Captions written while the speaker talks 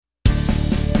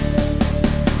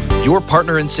Your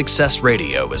Partner in Success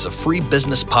Radio is a free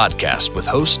business podcast with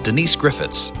host Denise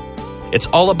Griffiths. It's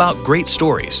all about great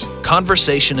stories,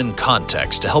 conversation, and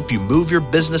context to help you move your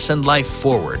business and life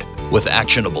forward with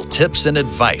actionable tips and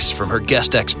advice from her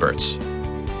guest experts.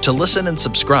 To listen and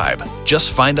subscribe,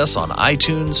 just find us on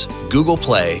iTunes, Google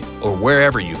Play, or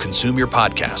wherever you consume your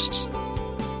podcasts.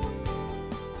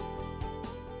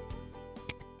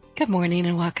 Good morning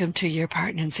and welcome to Your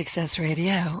Partner in Success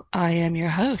Radio. I am your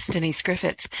host, Denise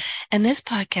Griffiths, and this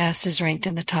podcast is ranked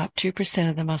in the top 2%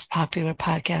 of the most popular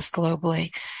podcasts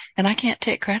globally. And I can't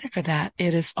take credit for that.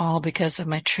 It is all because of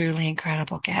my truly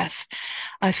incredible guests.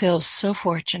 I feel so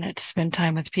fortunate to spend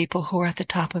time with people who are at the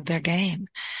top of their game,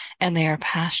 and they are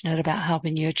passionate about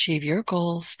helping you achieve your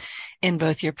goals in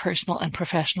both your personal and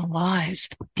professional lives.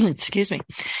 Excuse me.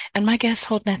 And my guests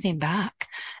hold nothing back.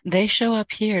 They show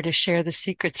up here to share the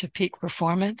secrets of peak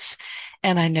performance,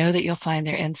 and I know that you'll find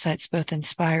their insights both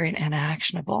inspiring and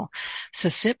actionable. So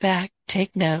sit back,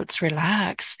 take notes,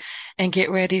 relax, and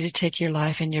get ready to take your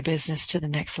life and your business to the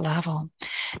next level.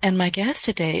 And my guest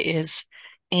today is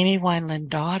Amy Weinland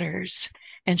Daughters,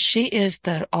 and she is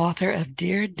the author of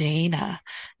Dear Dana.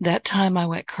 That time I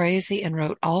went crazy and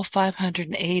wrote all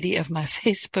 580 of my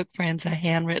Facebook friends a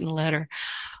handwritten letter.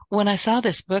 When I saw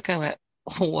this book, I went,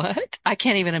 what? I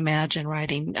can't even imagine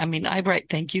writing. I mean, I write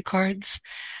thank you cards,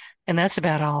 and that's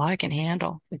about all I can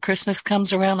handle. When Christmas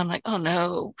comes around, I'm like, oh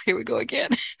no, here we go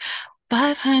again.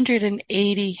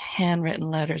 580 handwritten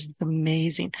letters. It's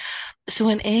amazing. So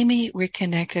when Amy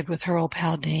reconnected with her old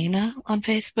pal Dana on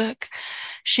Facebook,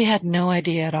 she had no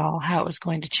idea at all how it was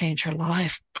going to change her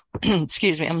life.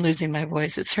 Excuse me, I'm losing my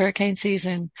voice. It's hurricane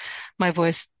season. My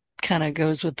voice kind of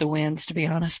goes with the winds, to be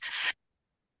honest.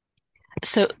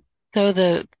 So though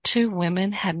the two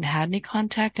women hadn't had any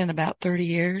contact in about 30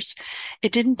 years,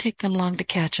 it didn't take them long to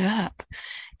catch up.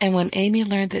 And when Amy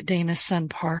learned that Dana's son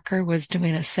Parker was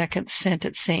doing a second stint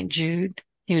at St. Jude,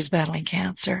 he was battling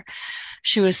cancer,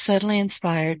 she was suddenly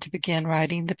inspired to begin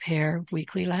writing the pair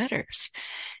weekly letters.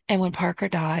 And when Parker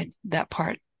died, that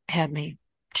part had me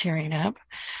tearing up.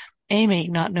 Amy,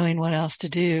 not knowing what else to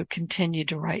do, continued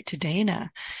to write to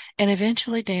Dana. And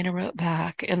eventually Dana wrote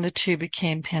back, and the two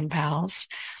became pen pals,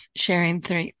 sharing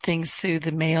things through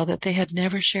the mail that they had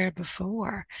never shared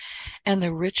before. And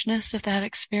the richness of that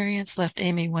experience left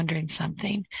Amy wondering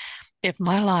something. If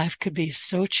my life could be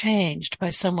so changed by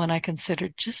someone I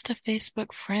considered just a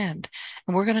Facebook friend,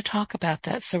 and we're going to talk about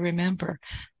that, so remember,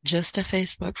 just a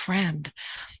Facebook friend,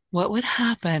 what would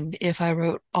happen if I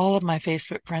wrote all of my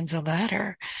Facebook friends a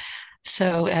letter?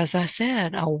 So as I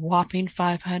said, a whopping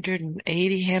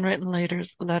 580 handwritten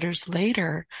letters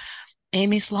later,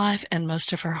 Amy's life and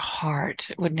most of her heart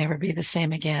would never be the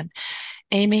same again.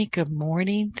 Amy, good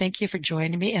morning. Thank you for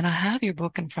joining me. And I have your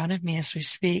book in front of me as we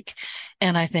speak.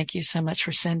 And I thank you so much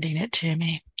for sending it to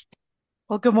me.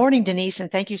 Well, good morning, Denise,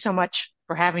 and thank you so much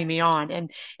for having me on.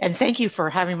 And thank you for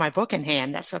having my book in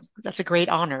hand. That's a great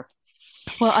honor.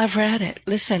 Well, I've read it.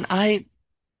 Listen,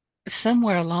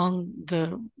 somewhere along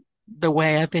the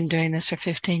way, I've been doing this for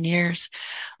 15 years.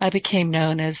 I became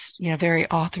known as,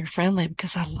 very author friendly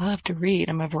because I love to read.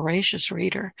 I'm a voracious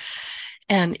reader.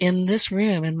 And in this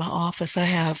room, in my office, I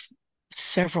have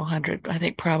several hundred, I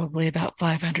think probably about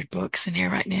 500 books in here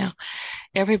right now.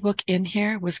 Every book in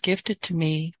here was gifted to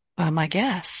me by my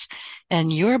guests.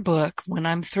 And your book, when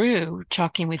I'm through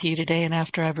talking with you today and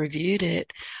after I've reviewed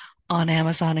it on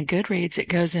Amazon and Goodreads, it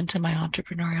goes into my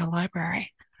entrepreneurial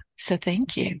library. So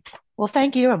thank you. Well,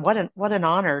 thank you. And what an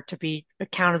honor to be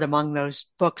counted among those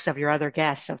books of your other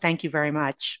guests. So thank you very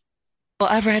much. Well,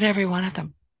 I've read every one of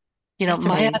them. That's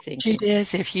my amazing. attitude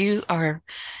is if you are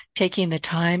taking the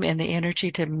time and the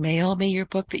energy to mail me your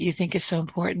book that you think is so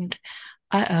important,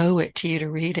 I owe it to you to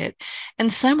read it.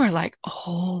 And some are like,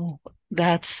 oh,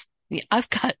 I've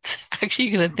got, actually,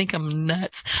 you're going to think I'm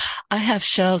nuts. I have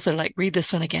shelves that are like, read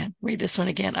this one again, read this one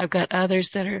again. I've got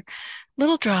others that are a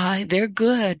little dry. They're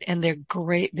good and they're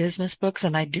great business books,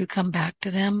 and I do come back to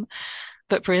them.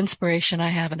 But for inspiration, I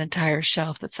have an entire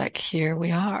shelf that's like, here we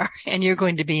are. And you're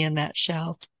going to be in that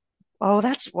shelf. Oh,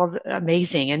 that's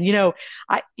amazing. And, you're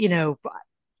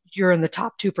in the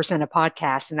top 2% of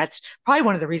podcasts. And that's probably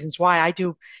one of the reasons why I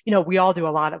do, we all do a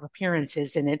lot of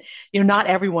appearances in it. Not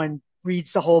everyone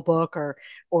reads the whole book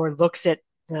or looks at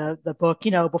the book,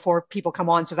 before people come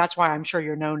on. So that's why I'm sure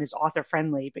you're known as author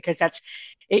friendly, because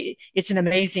it's an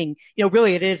amazing,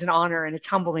 really it is an honor, and it's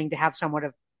humbling to have someone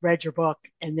have read your book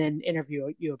and then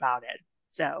interview you about it.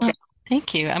 So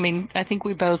thank you. I mean, I think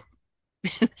we both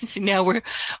So now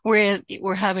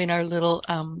we're having our little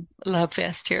love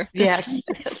fest here. This Yes,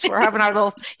 yes, we're having our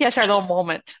little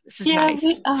moment. This is Yeah, we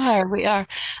nice. are. We are.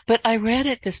 But I read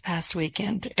it this past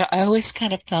weekend. I always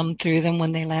kind of thumb through them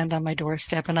when they land on my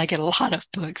doorstep, and I get a lot of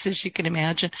books, as you can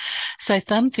imagine. So I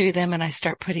thumb through them and I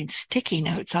start putting sticky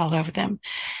notes all over them.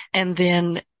 And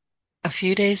then a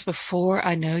few days before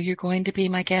I know you're going to be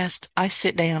my guest, I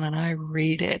sit down and I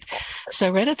read it. So I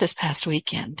read it this past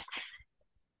weekend.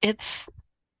 It's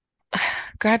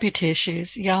grab your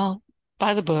tissues, y'all,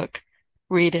 buy the book,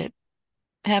 read it,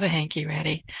 have a hanky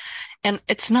ready. And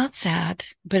it's not sad,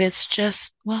 but it's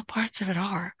just, well, parts of it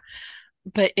are,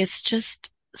 but it's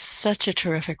just such a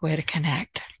terrific way to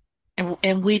connect.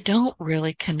 And we don't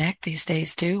really connect these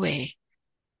days, do we?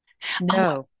 Oh,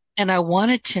 No. and I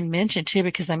wanted to mention too,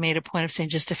 because I made a point of saying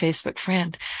just a Facebook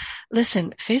friend.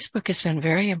 Listen, Facebook has been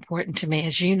very important to me.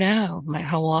 As you know, my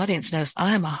whole audience knows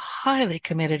I am a highly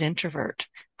committed introvert,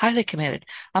 highly committed.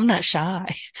 I'm not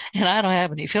shy and I don't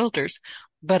have any filters,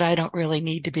 but I don't really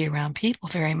need to be around people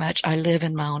very much. I live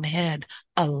in my own head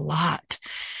a lot.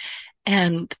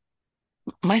 And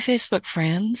my Facebook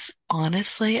friends,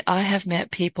 honestly, I have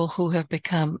met people who have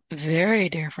become very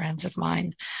dear friends of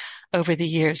mine over the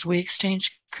years. We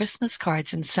exchange Christmas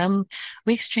cards and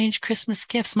we exchange Christmas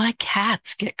gifts. My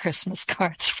cats get Christmas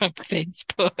cards from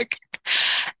Facebook.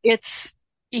 It's,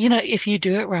 if you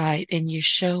do it right and you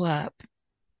show up,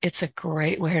 it's a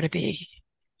great way to be.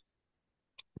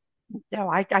 No,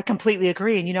 I completely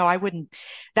agree. And, I wouldn't,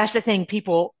 that's the thing,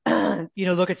 people,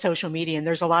 look at social media and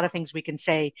there's a lot of things we can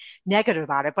say negative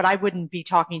about it, but I wouldn't be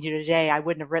talking to you today. I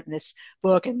wouldn't have written this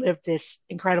book and lived this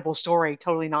incredible story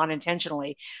totally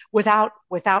non-intentionally without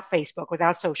Facebook,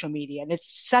 without social media. And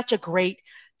it's such a great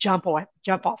jump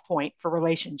off point for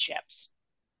relationships.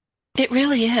 It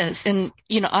really is. And,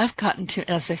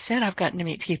 as I said, I've gotten to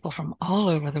meet people from all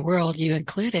over the world, you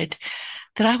included,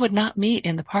 that I would not meet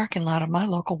in the parking lot of my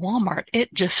local Walmart.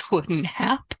 It just wouldn't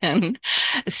happen.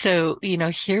 So,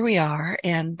 here we are,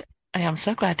 and I am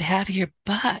so glad to have you here,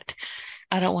 but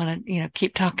I don't want to,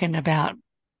 keep talking about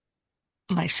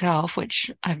myself,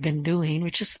 which I've been doing,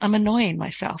 which is I'm annoying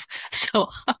myself. So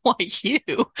I want you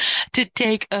to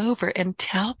take over and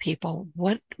tell people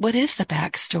what is the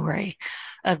backstory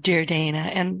of Dear Dana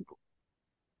and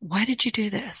why did you do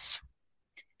this?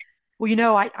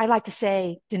 Well, I like to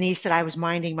say, Denise, that I was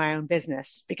minding my own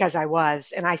business because I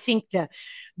was. And I think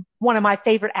one of my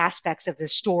favorite aspects of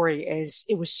this story is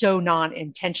it was so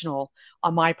non-intentional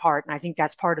on my part. And I think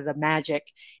that's part of the magic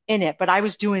in it. But I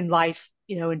was doing life,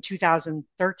 in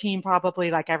 2013,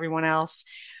 probably like everyone else.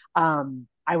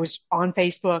 I was on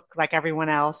Facebook like everyone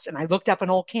else. And I looked up an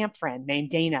old camp friend named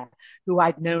Dana, who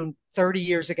I'd known 30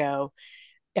 years ago.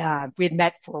 We had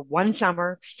met for one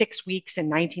summer, 6 weeks in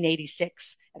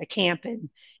 1986 at a camp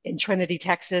in Trinity,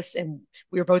 Texas. And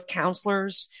we were both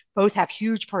counselors, both have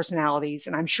huge personalities.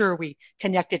 And I'm sure we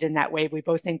connected in that way. We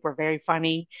both think we're very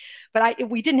funny, but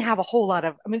we didn't have a whole lot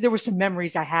of, I mean, there were some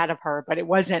memories I had of her, but it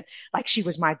wasn't like she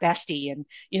was my bestie. And,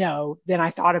 then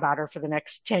I thought about her for the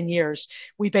next 10 years.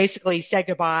 We basically said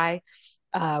goodbye.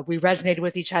 We resonated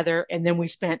with each other. And then we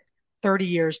spent 30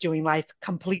 years doing life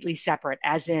completely separate,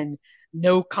 as in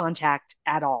no contact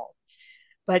at all.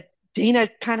 But Dana,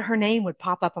 kind of her name would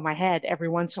pop up in my head every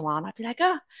once in a while. And I'd be like,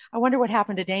 I wonder what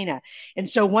happened to Dana. And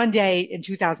so one day in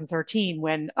 2013,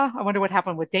 when, I wonder what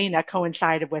happened with Dana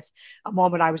coincided with a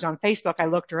moment I was on Facebook. I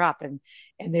looked her up and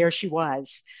there she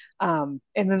was. And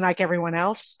then like everyone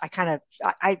else,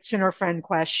 I sent her a friend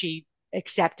request. She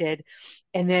accepted.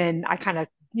 And then I kind of,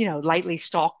 lightly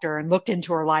stalked her and looked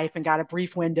into her life and got a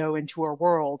brief window into her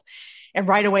world. And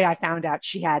right away, I found out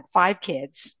she had 5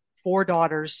 kids, 4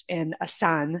 daughters, and a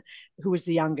son who was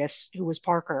the youngest, who was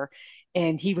Parker.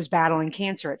 And he was battling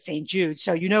cancer at St. Jude.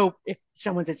 So, if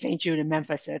someone's at St. Jude in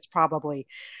Memphis, it's probably,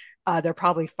 they're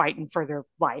probably fighting for their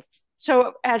life.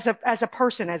 So as a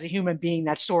person, as a human being,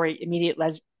 that story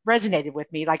immediately resonated with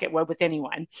me like it would with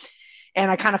anyone. And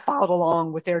I kind of followed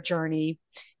along with their journey.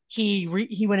 He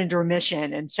went into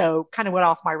remission, and so kind of went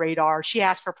off my radar. She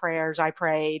asked for prayers, I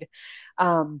prayed,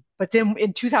 but then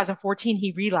in 2014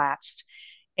 he relapsed,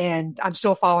 and I'm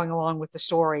still following along with the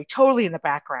story, totally in the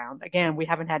background. Again, we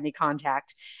haven't had any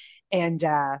contact, and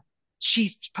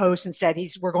she posted and said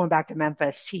we're going back to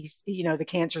Memphis. The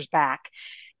cancer's back,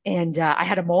 and I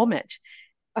had a moment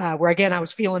where again I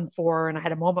was feeling for her, and I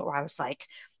had a moment where I was like,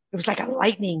 it was like a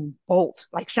lightning bolt,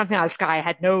 like something out of the sky. I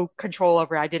had no control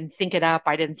over it. I didn't think it up.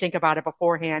 I didn't think about it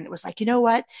beforehand. It was like, you know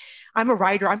what? I'm a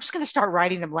writer. I'm just going to start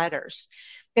writing them letters.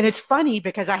 And it's funny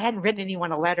because I hadn't written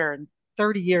anyone a letter in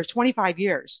 30 years, 25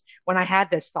 years when I had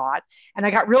this thought, and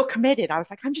I got real committed. I was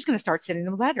like, I'm just going to start sending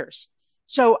them letters.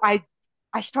 So I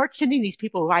I start sending these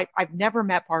people who I've never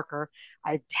met Parker.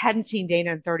 I hadn't seen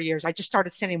Dana in 30 years. I just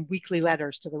started sending weekly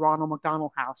letters to the Ronald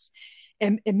McDonald House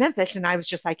in Memphis. And I was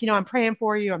just like, I'm praying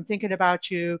for you. I'm thinking about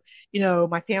you.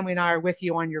 My family and I are with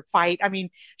you on your fight. I mean,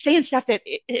 saying stuff that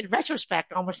in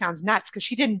retrospect almost sounds nuts because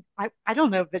I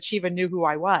don't know that she even knew who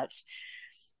I was.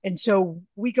 And so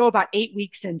we go about 8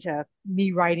 weeks into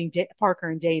me writing Parker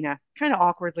and Dana kind of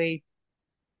awkwardly.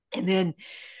 And then,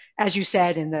 as you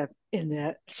said in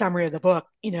the summary of the book,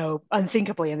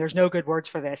 unthinkably, and there's no good words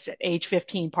for this, at age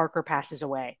 15, Parker passes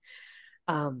away.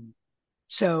 Um,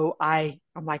 so I'm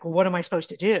like, well, what am I supposed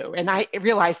to do? And I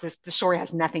realized the story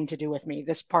has nothing to do with me,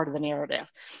 this part of the narrative.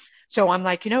 So I'm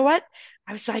like, you know what?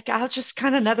 I was like, I'll just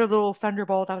kind of another little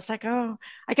thunderbolt. I was like, oh,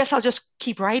 I guess I'll just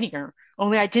keep writing her.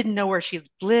 Only I didn't know where she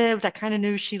lived. I kind of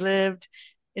knew she lived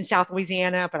in South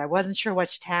Louisiana, but I wasn't sure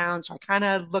which town. So I kind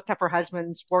of looked up her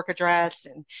husband's work address,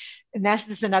 and that's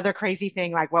this another crazy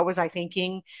thing. Like, what was I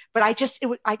thinking? But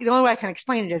the only way I can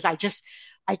explain it is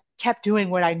I kept doing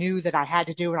what I knew that I had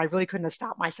to do, and I really couldn't have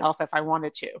stopped myself if I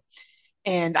wanted to.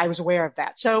 And I was aware of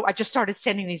that. So I just started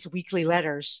sending these weekly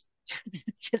letters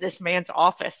to this man's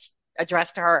office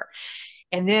addressed to her.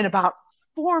 And then about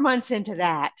 4 months into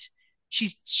that,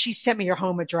 she sent me her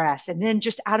home address. And then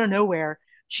just out of nowhere,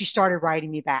 she started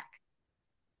writing me back.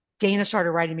 Dana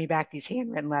started writing me back these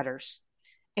handwritten letters.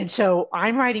 And so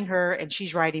I'm writing her and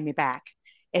she's writing me back.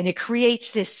 And it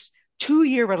creates this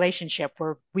 2-year relationship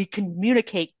where we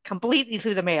communicate completely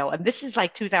through the mail. And this is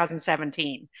like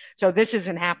 2017. So this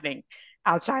isn't happening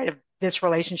outside of this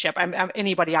relationship. I'm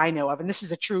anybody I know of. And this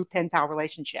is a true pen pal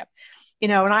relationship.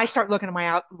 And I start looking at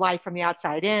my life from the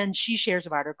outside in. She shares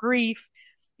about her grief.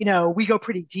 We go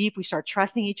pretty deep. We start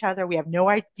trusting each other. We have no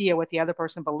idea what the other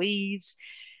person believes.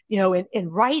 And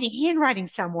handwriting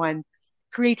someone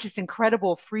creates this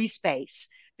incredible free space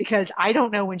because I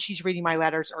don't know when she's reading my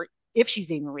letters or if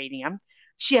she's even reading them.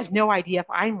 She has no idea if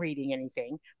I'm reading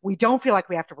anything. We don't feel like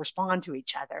we have to respond to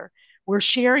each other. We're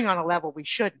sharing on a level we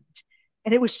shouldn't.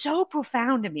 And it was so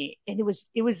profound to me. And it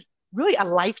was really a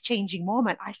life-changing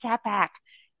moment. I sat back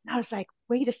and I was like,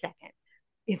 wait a second.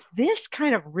 If this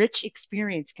kind of rich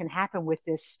experience can happen with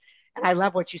this, and I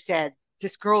love what you said,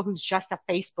 this girl who's just a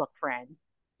Facebook friend,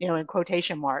 in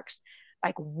quotation marks,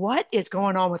 like what is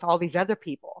going on with all these other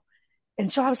people? And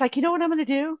so I was like, you know what I'm going to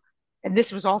do? And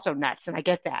this was also nuts. And I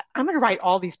get that. I'm going to write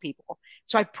all these people.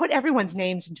 So I put everyone's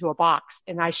names into a box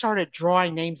and I started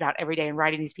drawing names out every day and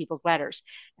writing these people's letters.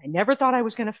 I never thought I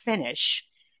was going to finish.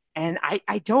 And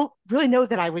I don't really know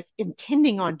that I was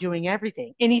intending on doing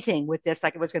anything with this,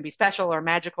 like it was going to be special or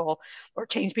magical or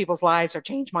change people's lives or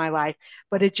change my life.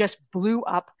 But it just blew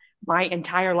up my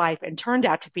entire life and turned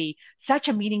out to be such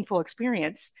a meaningful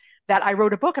experience that I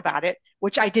wrote a book about it,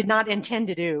 which I did not intend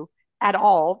to do at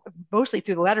all, mostly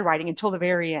through the letter writing until the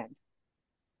very end.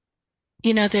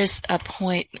 There's a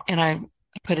point, and I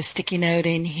put a sticky note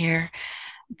in here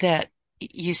that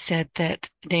you said that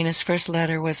Dana's first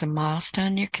letter was a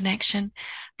milestone in your connection,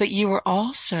 but you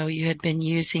had been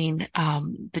using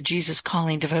the Jesus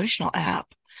Calling devotional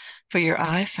app for your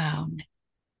iPhone.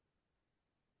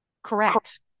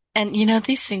 Correct. And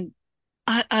these things,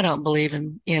 I don't believe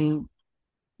in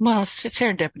well,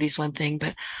 serendipity is one thing,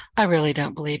 but I really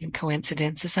don't believe in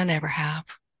coincidences. I never have.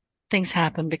 Things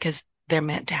happen because they're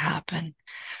meant to happen.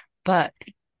 But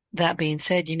that being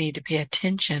said, you need to pay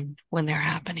attention when they're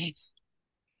happening.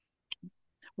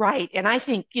 Right. And I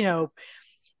think,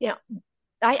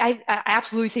 I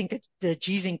absolutely think that the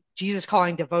Jesus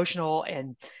Calling devotional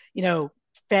and,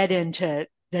 fed into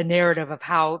the narrative of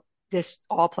how this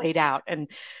all played out. And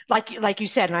like you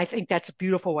said, and I think that's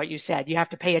beautiful what you said, you have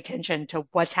to pay attention to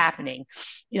what's happening.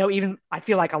 Even I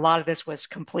feel like a lot of this was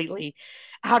completely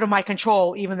out of my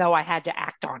control, even though I had to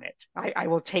act on it. I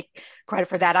will take credit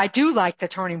for that. I do like the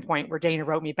turning point where Dana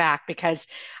wrote me back because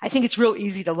I think it's real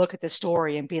easy to look at this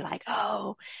story and be like,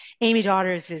 oh, Amy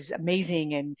Daughters is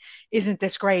amazing. And isn't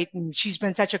this great? And she's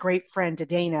been such a great friend to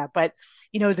Dana. But,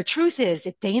 the truth is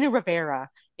if Dana Rivera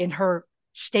in her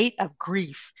state of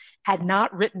grief had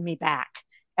not written me back,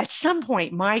 at some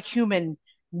point, my human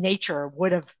nature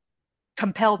would have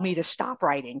compelled me to stop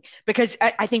writing because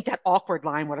I think that awkward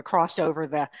line would have crossed over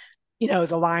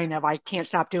the line of I can't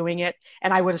stop doing it,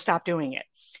 and I would have stopped doing it.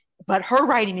 But her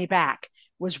writing me back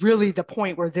was really the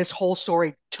point where this whole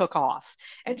story took off.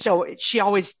 And so she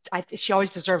always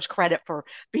deserves credit for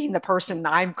being the person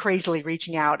I'm crazily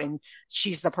reaching out, and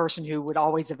she's the person who would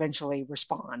always eventually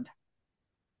respond.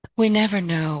 We never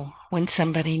know when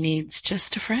somebody needs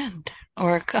just a friend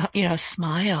or,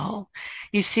 smile.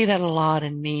 You see that a lot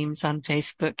in memes on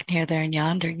Facebook and here, there, and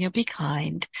yonder. Be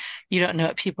kind. You don't know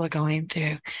what people are going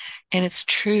through. And it's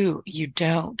true, you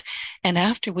don't. And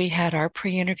after we had our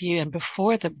pre-interview and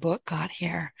before the book got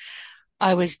here,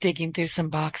 I was digging through some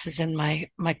boxes in my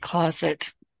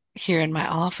closet here in my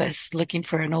office, looking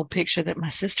for an old picture that my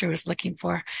sister was looking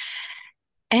for.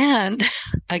 And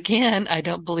again, I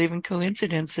don't believe in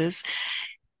coincidences.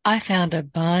 I found a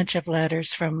bunch of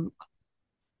letters from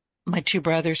my two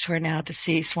brothers who are now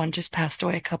deceased. One just passed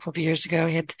away a couple of years ago.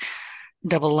 He had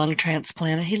double lung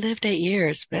transplant. He lived 8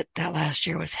 years, but that last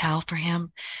year was hell for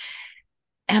him.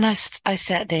 And I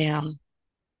sat down,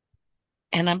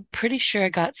 and I'm pretty sure I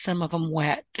got some of them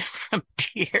wet from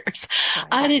tears. Right.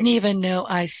 I didn't even know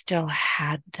I still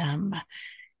had them.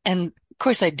 And of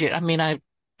course I did. I mean,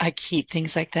 I keep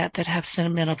things like that have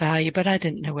sentimental value, but I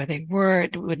didn't know where they were.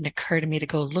 It wouldn't occur to me to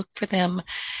go look for them.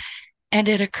 And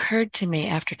it occurred to me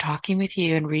after talking with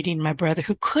you and reading my brother,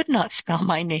 who could not spell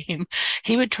my name.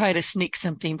 He would try to sneak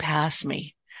something past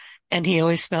me, and he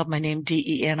always spelled my name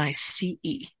Denice.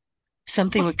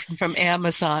 Something would come from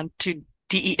Amazon to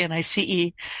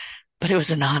Denice, but it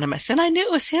was anonymous. And I knew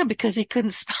it was him because he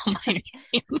couldn't spell my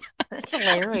name. That's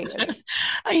hilarious.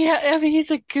 Yeah, I mean,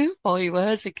 he's a goofball. He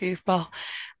was a goofball.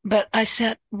 But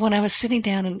when I was sitting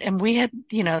down and we had,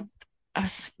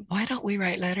 why don't we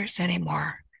write letters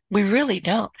anymore? We really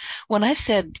don't. When I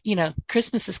said,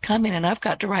 Christmas is coming and I've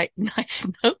got to write nice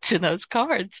notes in those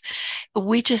cards,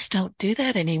 we just don't do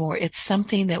that anymore. It's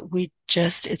something that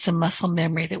it's a muscle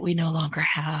memory that we no longer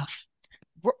have.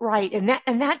 Right. And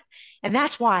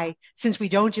that's why, since we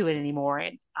don't do it anymore,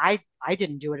 and I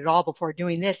didn't do it at all before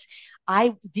doing this,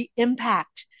 the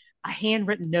impact a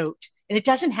handwritten note, and it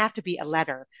doesn't have to be a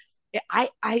letter.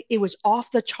 It was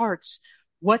off the charts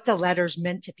what the letters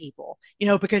meant to people,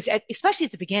 because especially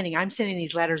at the beginning, I'm sending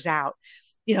these letters out,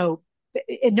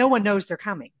 and no one knows they're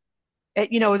coming.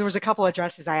 There was a couple of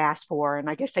addresses I asked for, and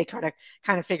I guess they kind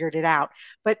of figured it out.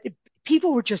 But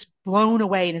people were just blown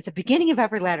away. And at the beginning of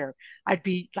every letter, I'd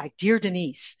be like, "Dear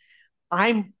Denise,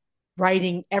 I'm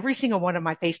writing every single one of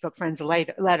my Facebook friends a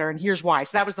letter, and here's why."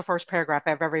 So that was the first paragraph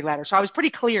of every letter. So I was pretty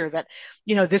clear that,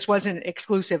 this wasn't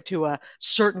exclusive to a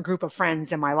certain group of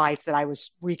friends in my life that I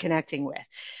was reconnecting with.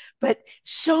 But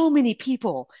so many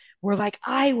people were like,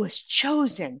 I was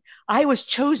chosen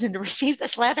to receive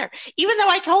this letter, even though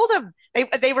I told them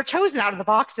they were chosen out of the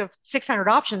box of 600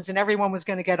 options and everyone was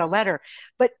going to get a letter.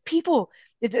 But people,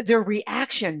 their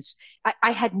reactions,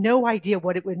 I had no idea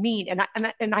what it would mean.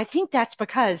 And I think that's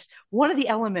because one of the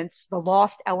elements, the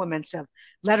lost elements of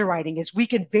letter writing, is we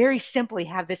can very simply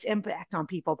have this impact on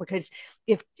people. Because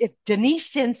if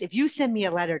you send me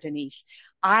a letter, Denise,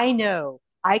 I know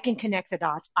I can connect the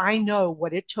dots. I know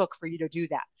what it took for you to do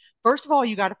that. First of all,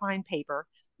 you got to find paper.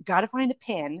 You got to find a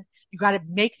pen. You got to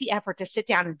make the effort to sit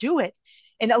down and do it.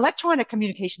 And electronic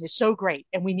communication is so great,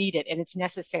 and we need it, and it's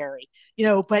necessary,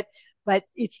 but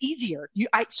it's easier.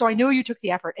 So I know you took the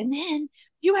effort, and then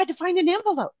you had to find an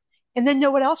envelope, and then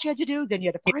know what else you had to do. Then you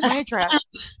had to find my address.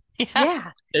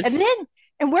 Yeah.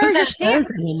 And where are your stamps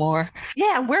anymore?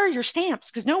 Yeah, and where are your stamps?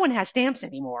 Because no one has stamps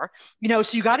anymore.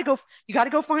 So you got to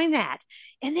go find that.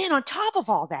 And then on top of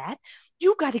all that,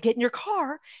 you got to get in your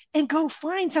car and go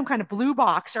find some kind of blue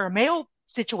box or a mail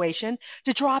situation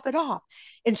to drop it off.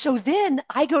 And so then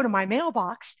I go to my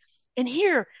mailbox, and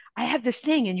here I have this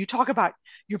thing, and you talk about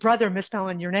your brother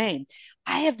misspelling your name.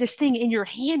 I have this thing in your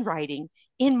handwriting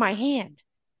in my hand.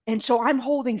 And so I'm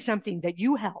holding something that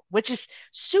you held, which is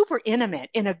super intimate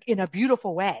in a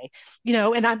beautiful way,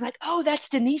 and I'm like, oh, that's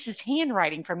Denise's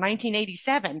handwriting from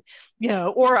 1987,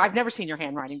 or I've never seen your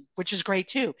handwriting, which is great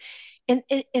too.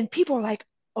 And people are like,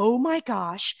 oh my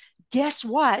gosh, guess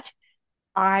what?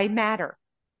 I matter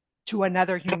to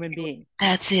another human being.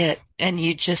 That's it. And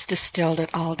you just distilled it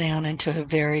all down into a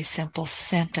very simple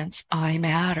sentence. I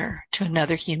matter to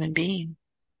another human being.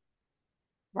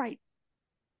 Right.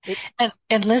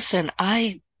 And listen,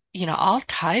 I'll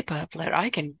type up letter. I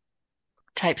can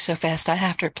type so fast I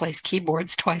have to replace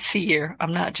keyboards twice a year.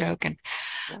 I'm not joking.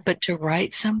 Yeah. But to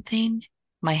write something,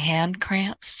 my hand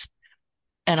cramps,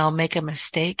 and I'll make a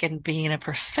mistake. And being a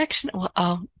perfectionist,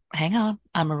 hang on,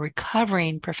 I'm a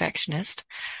recovering perfectionist.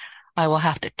 I will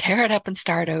have to tear it up and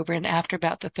start over. And after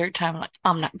about the third time, I'm like,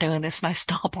 I'm not doing this, and I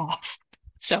stomp off.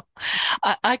 So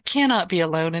I cannot be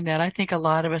alone in that. I think a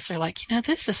lot of us are like,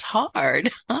 this is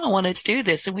hard. I don't want to do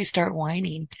this. And we start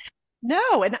whining.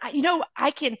 No. And I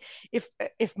can, if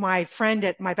my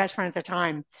best friend at the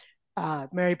time,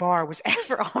 Mary Barr was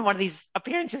ever on one of these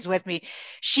appearances with me,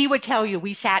 she would tell you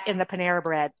we sat in the Panera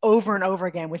Bread over and over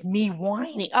again with me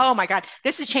whining. Oh my God,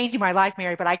 this is changing my life,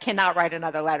 Mary, but I cannot write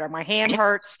another letter. My hand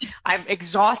hurts. I'm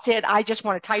exhausted. I just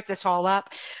want to type this all up.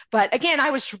 But again, I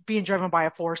was being driven by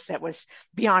a force that was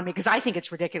beyond me because I think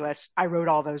it's ridiculous. I wrote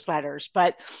all those letters,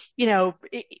 but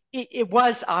it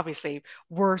was obviously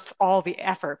worth all the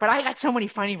effort. But I got so many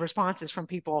funny responses from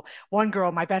people. One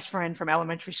girl, my best friend from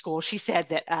elementary school, she said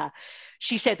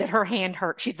that her hand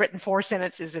hurt. She'd written 4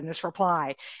 sentences in this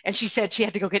reply, and she said she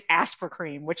had to go get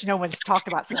Aspercream, which no one's talked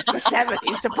about since the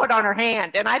 70s, to put on her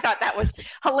hand. And I thought that was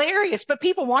hilarious, but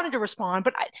people wanted to respond.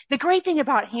 But the great thing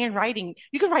about handwriting,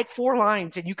 you can write 4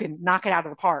 lines and you can knock it out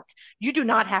of the park. You do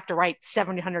not have to write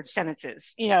 700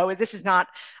 sentences. This is not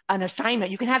an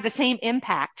assignment. You can have the same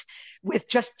impact with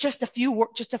just a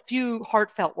few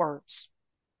heartfelt words.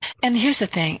 And here's the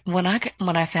thing, when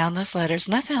I found those letters,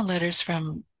 and I found letters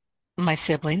from my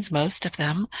siblings, most of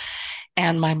them,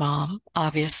 and my mom,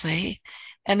 obviously.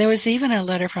 And there was even a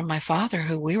letter from my father,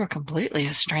 who we were completely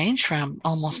estranged from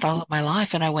almost all of my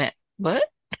life. And I went, what?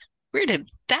 Where did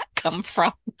that come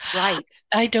from? Right.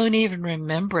 I don't even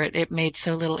remember it. It made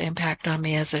so little impact on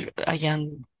me as a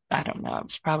young, I don't know, I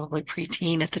was probably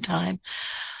preteen at the time.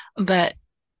 But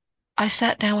I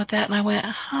sat down with that and I went,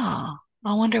 I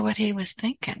wonder what he was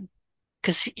thinking.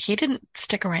 Because he didn't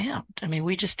stick around. I mean,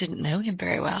 we just didn't know him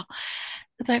very well.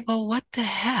 It's like, well, what the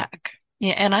heck?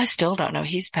 Yeah, and I still don't know.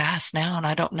 He's passed now, and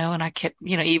I don't know. And I kept,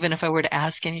 even if I were to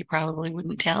ask him, he probably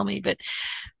wouldn't tell me. But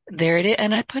there it is.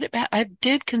 And I put it back. I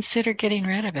did consider getting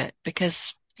rid of it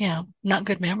because, not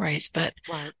good memories. But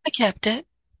right. I kept it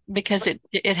because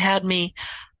it had me,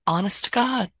 honest to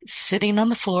God, sitting on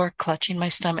the floor, clutching my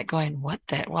stomach, going, what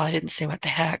the? Well, I didn't say what the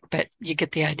heck, but you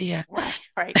get the idea.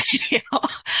 Right.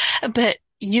 But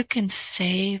you can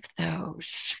save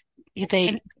those.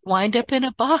 They wind up in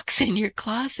a box in your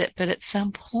closet, but at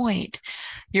some point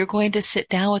you're going to sit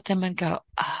down with them and go,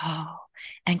 oh,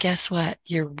 and guess what?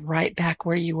 You're right back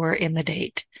where you were in the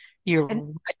date. You're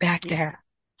right back there.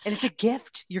 And it's a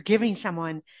gift. You're giving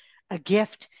someone a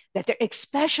gift that they're,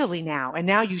 especially now, and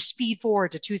now you speed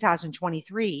forward to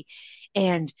 2023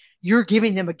 and you're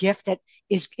giving them a gift that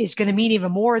is going to mean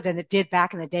even more than it did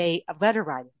back in the day of letter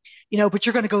writing, but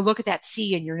you're going to go look at that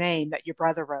C in your name that your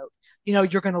brother wrote.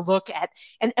 You're going to look at,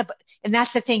 and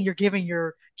that's the thing, you're giving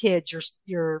your kids,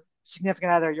 your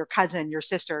significant other, your cousin, your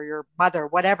sister, your mother,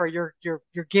 whatever, you're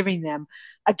giving them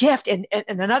a gift. And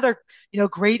another,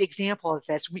 great example is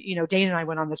this, Dana and I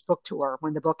went on this book tour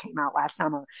when the book came out last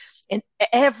summer, and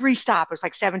every stop, it was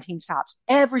like 17 stops,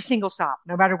 every single stop,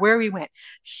 no matter where we went,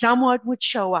 someone would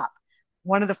show up,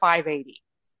 one of the 580,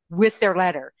 with their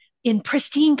letter in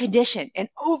pristine condition. And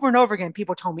over again,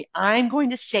 people told me, I'm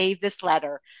going to save this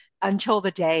letter until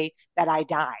the day that I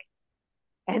die.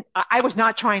 And I was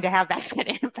not trying to have that kind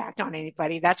of impact on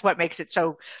anybody. That's what makes it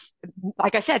so,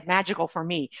 like I said, magical for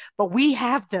me. But we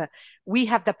have the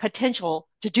potential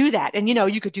to do that. And,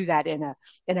 you could do that in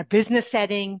a business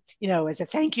setting, as a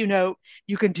thank you note.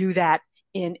 You can do that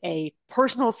in a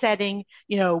personal setting,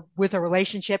 with a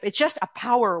relationship. It's just a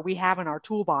power we have in our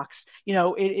toolbox.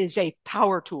 It is a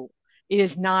power tool. It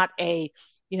is not a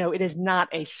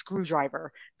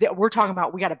screwdriver that we're talking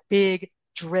about. We got a big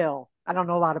drill. I don't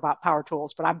know a lot about power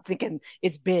tools, but I'm thinking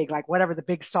it's big, like whatever the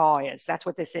big saw is. That's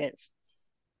what this is.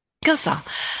 Go saw.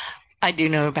 I do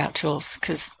know about tools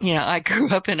because, I grew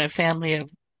up in a family of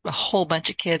a whole bunch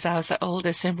of kids. I was the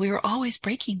oldest and we were always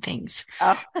breaking things.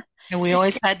 Oh. And we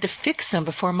always had to fix them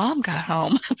before mom got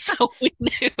home. So we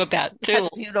knew about tools.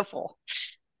 That's beautiful.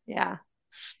 Yeah.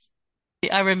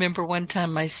 I remember one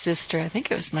time I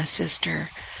think it was my sister,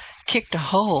 kicked a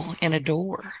hole in a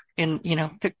door in,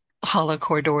 the hollow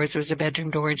core doors. There was a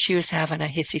bedroom door and she was having a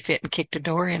hissy fit and kicked a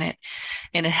door in it.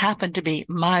 And it happened to be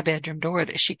my bedroom door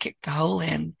that she kicked the hole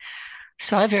in.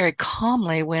 So I very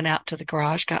calmly went out to the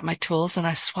garage, got my tools, and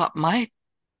I swapped my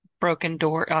broken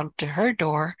door onto her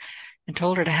door and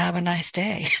told her to have a nice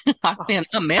day. I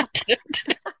meant it.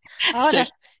 So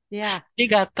yeah. She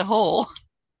got the hole.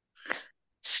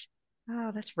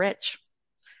 Oh, that's rich.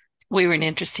 We were an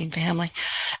interesting family.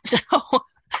 So,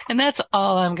 and that's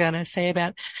all I'm going to say about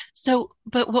it. So,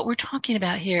 but what we're talking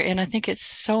about here, and I think it's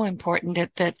so important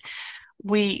that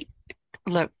we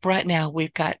look right now,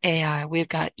 we've got AI, we've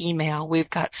got email, we've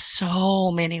got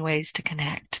so many ways to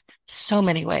connect, so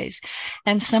many ways.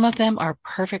 And some of them are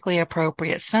perfectly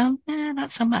appropriate. Some,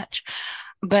 not so much,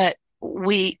 but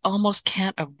we almost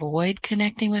can't avoid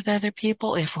connecting with other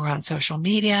people if we're on social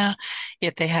media,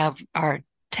 if they have our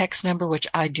text number, which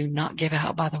I do not give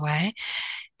out, by the way.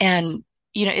 And,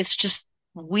 it's just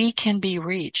we can be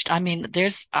reached. I mean,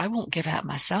 I won't give out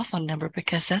my cell phone number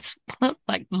because that's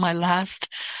like my last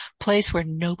place where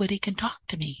nobody can talk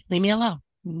to me. Leave me alone.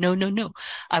 No, no, no.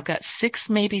 I've got 6,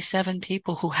 maybe 7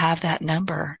 people who have that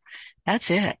number.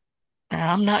 That's it. And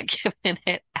I'm not giving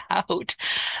it out.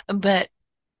 But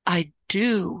I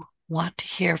do want to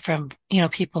hear from,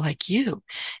 people like you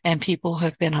and people who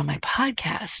have been on my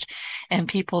podcast and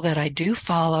people that I do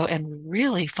follow and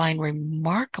really find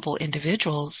remarkable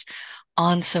individuals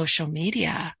on social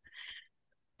media.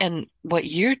 And what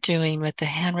you're doing with the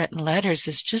handwritten letters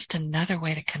is just another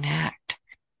way to connect.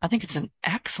 I think it's an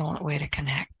excellent way to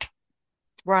connect.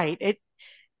 Right.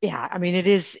 Yeah, I mean, it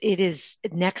is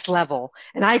next level.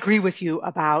 And I agree with you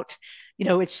about,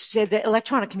 it's the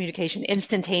electronic communication,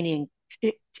 instantaneous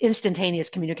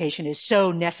communication is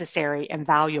so necessary and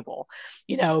valuable,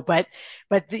 but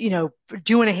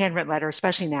doing a handwritten letter,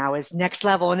 especially now, is next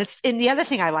level. And the other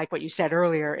thing I like what you said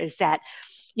earlier is that,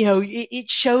 it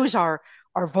shows our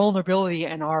vulnerability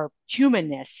and our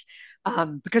humanness.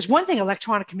 Because one thing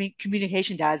electronic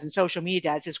communication does and social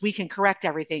media does is we can correct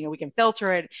everything and we can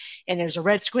filter it. And there's a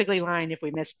red squiggly line if we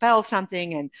misspell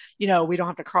something, and, we don't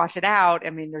have to cross it out.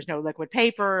 I mean, there's no liquid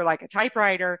paper like a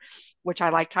typewriter, which I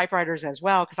like typewriters as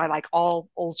well because I like all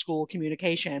old school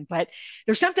communication. But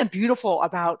there's something beautiful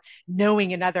about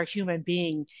knowing another human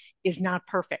being is not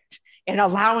perfect and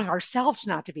allowing ourselves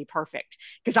not to be perfect,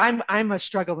 because I'm a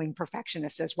struggling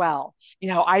perfectionist as well.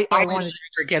 I I want to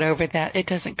never get over that. It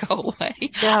doesn't go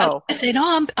away. know. I say,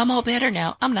 no, I'm all better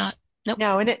now. I'm not. Nope.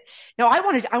 No, and no, I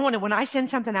wanted, when I send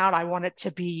something out, I want it to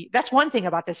be, that's one thing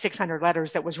about the 600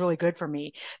 letters that was really good for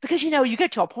me, because, you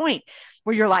get to a point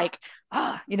where you're like,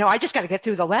 I just got to get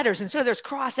through the letters. And so there's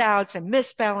cross outs and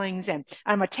misspellings, and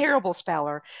I'm a terrible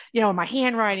speller. My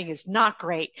handwriting is not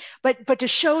great, but to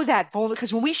show that vulnerable,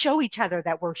 because when we show each other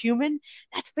that we're human,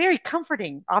 that's very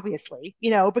comforting, obviously,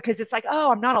 because it's like,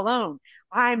 oh, I'm not alone.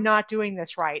 I'm not doing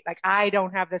this right. Like, I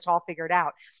don't have this all figured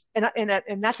out. And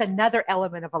that's another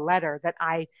element of a letter that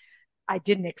I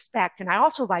didn't expect. And I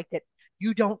also like that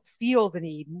you don't feel the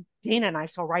need. Dana and I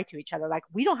still write to each other. Like,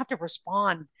 we don't have to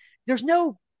respond. There's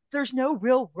no, there's no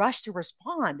real rush to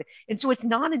respond. And so it's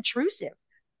non-intrusive.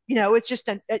 It's just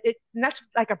and that's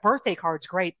like a birthday card's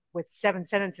great with 7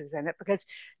 sentences in it, because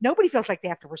nobody feels like they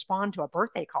have to respond to a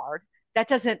birthday card. That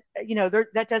doesn't,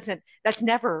 that's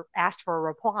never asked for a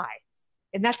reply.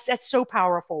 And that's so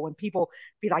powerful when people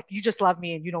be like, you just love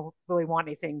me and you don't really want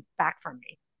anything back from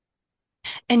me.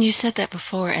 And you said that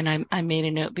before, and I made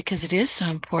a note because it is so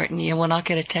important. When I'll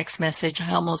get a text message,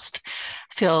 I almost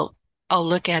feel I'll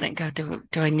look at it and go,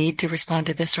 do I need to respond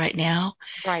to this right now?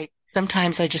 Right,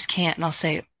 Sometimes I just can't, and I'll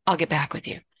say, I'll get back with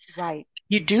you. right,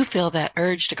 You do feel that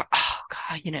urge to go, oh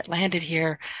God, it landed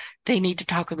here. They need to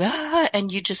talk about, and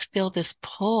you just feel this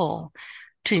pull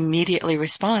to immediately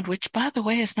respond, which, by the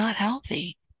way, is not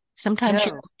healthy. Sometimes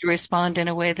you no, respond in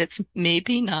a way that's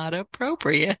maybe not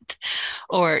appropriate,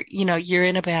 or, you're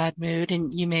in a bad mood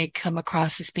and you may come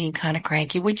across as being kind of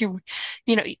cranky when you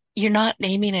know, you're not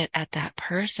aiming it at that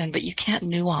person, but you can't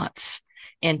nuance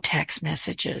in text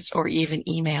messages or even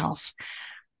emails.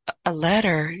 A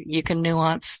letter you can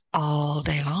nuance all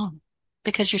day long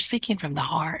because you're speaking from the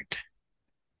heart.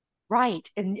 right.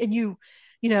 And you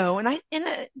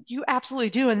absolutely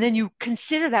do. And then you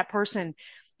consider that person,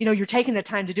 you're taking the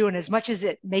time to do it. And as much as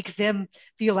it makes them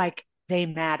feel like they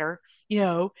matter,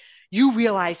 you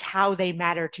realize how they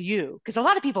matter to you. Because a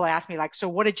lot of people ask me, like, so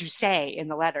what did you say in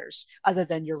the letters other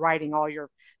than you're writing all your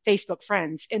Facebook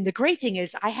friends? And the great thing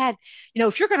is,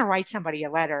 if you're going to write somebody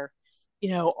a letter,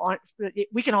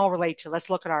 we can all relate to, let's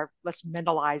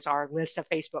mentalize our list of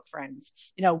Facebook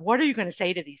friends. What are you going to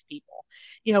say to these people?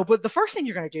 But the first thing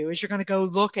you're going to do is you're going to go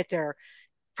look at their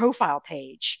profile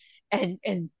page.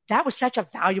 And that was such a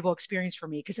valuable experience for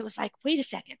me, because it was like, wait a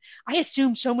second, I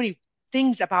assumed so many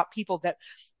things about people that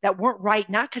weren't right,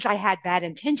 not because I had bad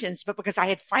intentions, but because I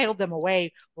had filed them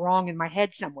away wrong in my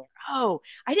head somewhere. Oh,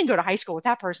 I didn't go to high school with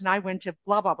that person. I went to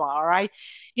blah, blah, blah. All right.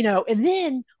 And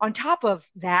then on top of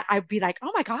that, I'd be like,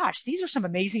 oh my gosh, these are some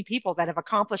amazing people that have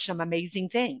accomplished some amazing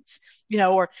things,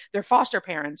 or they're foster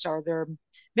parents, or they're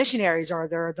missionaries, or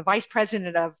they're the vice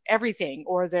president of everything,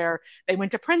 or they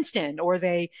went to Princeton, or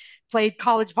they played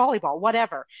college volleyball,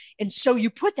 whatever. And so you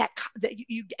put that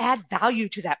you add value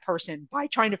to that person by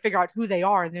trying to figure out who they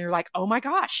are. And then you're like, oh my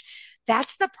gosh,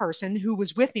 that's the person who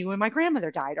was with me when my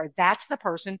grandmother died, or that's the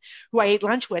person who I ate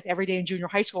lunch with every day in junior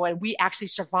high school. And we actually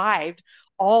survived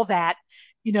all that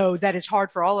that is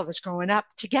hard for all of us growing up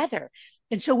together.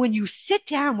 And so when you sit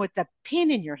down with the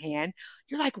pen in your hand,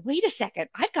 you're like, wait a second,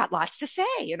 I've got lots to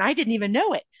say, and I didn't even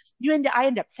know it. I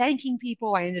end up thanking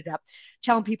people. I ended up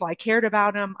telling people I cared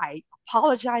about them. I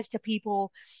apologized to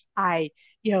people. I,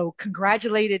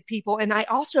 congratulated people. And I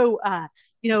also,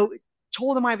 you know,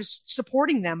 told them I was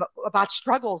supporting them about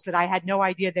struggles that I had no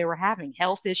idea they were having,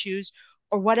 health issues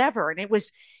or whatever. And it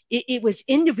was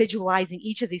individualizing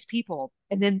each of these people.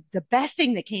 And then the best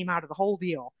thing that came out of the whole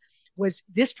deal was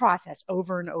this process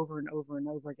over and over and over and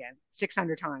over again,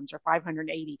 600 times or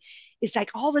 580. It's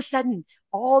like all of a sudden,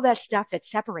 all that stuff that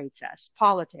separates us,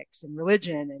 politics and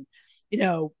religion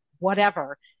and,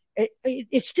 whatever,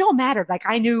 it still mattered. Like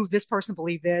I knew this person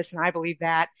believed this and I believed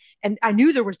that. And I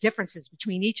knew there was differences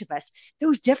between each of us.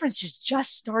 Those differences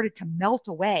just started to melt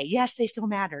away. Yes, they still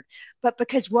mattered, but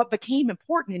because what became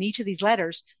important in each of these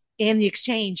letters and the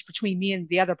exchange between me and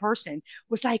the other person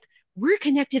was like, we're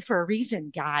connected for a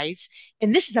reason, guys.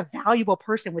 And this is a valuable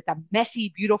person with a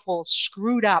messy, beautiful,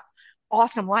 screwed up,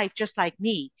 awesome life, just like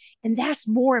me. And that's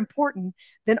more important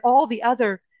than all the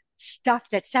other stuff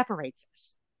that separates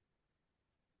us.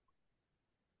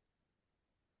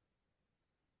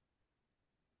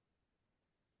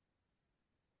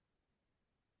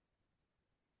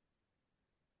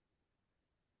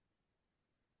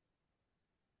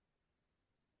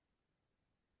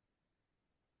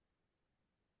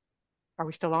 Are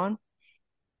we still on?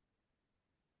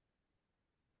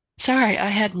 Sorry, I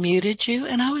had muted you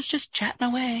and I was just chatting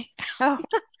away. Oh,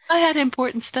 I had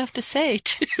important stuff to say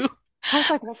too.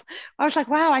 I was like,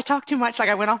 wow, I talked too much. Like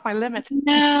I went off my limit.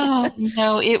 No,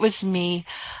 no, it was me.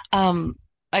 Um,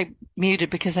 I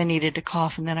muted because I needed to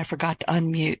cough and then I forgot to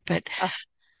unmute. But Oh,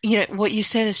 what you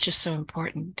said is just so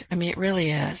important. I mean, it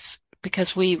really is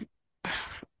because we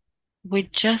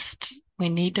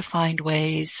need to find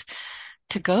ways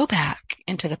to go back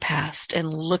into the past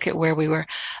and look at where we were.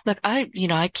 Look,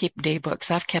 I keep day books.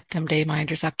 I've kept them day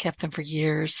minders. I've kept them for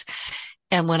years.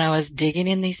 And when I was digging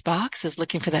in these boxes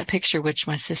looking for that picture, which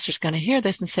my sister's going to hear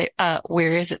this and say,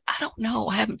 where is it? I don't know.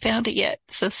 I haven't found it yet.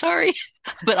 So sorry,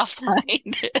 but I'll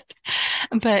find it.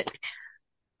 But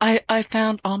I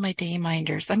found all my day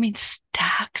minders. I mean,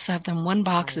 stacks of them. One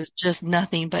box right. is just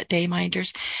nothing but day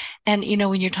minders. And,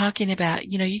 when you're talking about,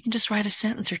 you can just write a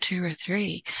sentence or two or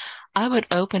three. I would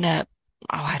open up,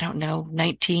 I don't know,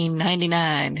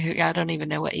 1999. I don't even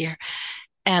know what year.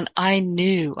 And I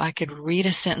knew I could read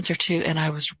a sentence or two and I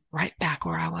was right back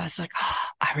where I was like, oh,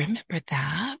 I remember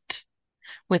that.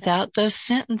 Without those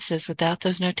sentences, without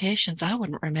those notations, I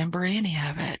wouldn't remember any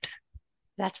of it.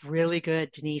 That's really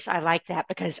good, Denise. I like that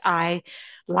because I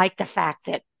like the fact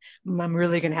that I'm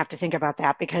really going to have to think about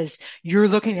that because you're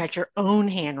looking at your own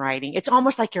handwriting. It's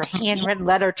almost like your handwritten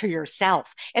letter to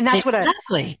yourself. And that's what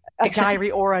Exactly. a Exactly.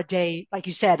 diary or a day, like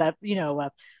you said,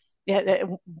 yeah,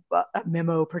 a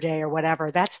memo per day or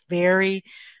whatever. That's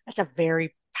a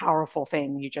very powerful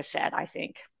thing you just said, I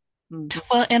think. Mm,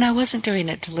 Well, and I wasn't doing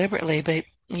it deliberately, but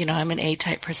I'm an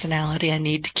A-type personality. I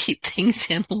need to keep things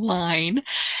in line.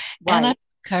 And I'm right,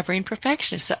 covering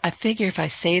perfectionist. So I figure if I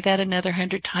say that another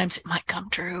 100 times, it might come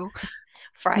true.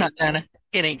 It's right. not gonna,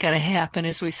 it ain't gonna happen,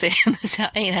 as we say in this.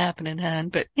 Ain't happening, hun.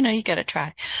 But you gotta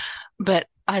try. But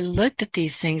I looked at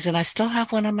these things and I still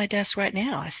have one on my desk right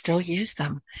now. I still use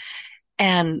them.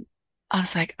 And I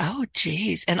was like, oh,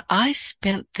 geez. And I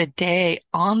spent the day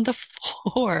on the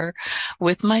floor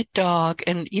with my dog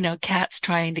and, cats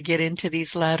trying to get into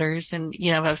these letters. And,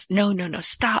 I was, no, no, no,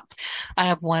 stop. I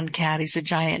have one cat. He's a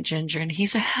giant ginger and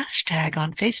he's a hashtag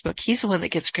on Facebook. He's the one that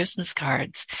gets Christmas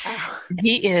cards. Oh,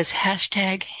 He is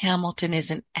hashtag Hamilton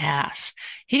is an ass.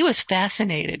 He was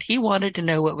fascinated. He wanted to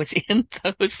know what was in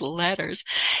those letters.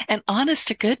 And honest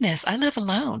to goodness, I live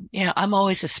alone. I'm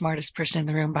always the smartest person in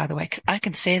the room, by the way, 'cause I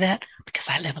can say that because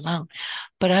I live alone.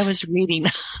 But I was reading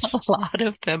a lot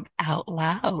of them out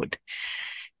loud.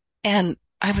 And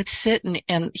I would sit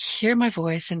and hear my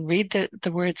voice and read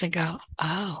the words and go,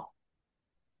 oh,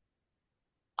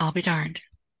 I'll be darned.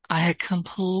 I had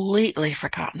completely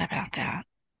forgotten about that.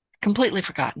 Completely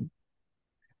forgotten.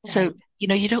 So, right.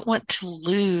 you don't want to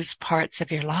lose parts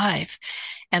of your life.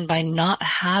 And by not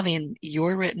having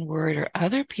your written word or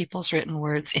other people's written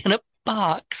words in a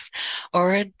box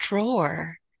or a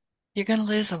drawer, you're going to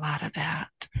lose a lot of that.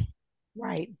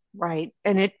 Right, right.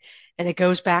 And it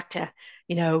goes back to,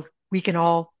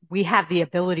 we have the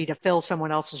ability to fill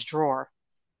someone else's drawer.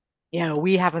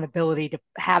 We have an ability to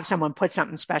have someone put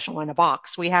something special in a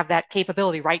box. We have that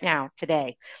capability right now,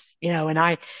 today.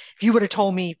 If you would have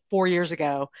told me 4 years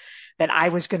ago that I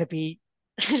was going to be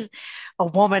a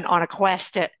woman on a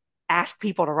quest to ask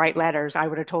people to write letters, I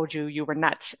would have told you you were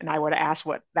nuts, and I would have asked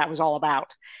what that was all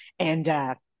about. And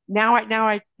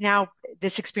now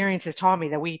this experience has taught me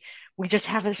that we just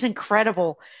have this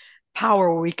incredible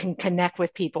power where we can connect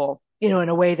with people, in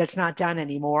a way that's not done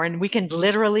anymore, and we can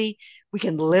literally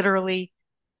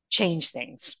change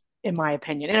things, in my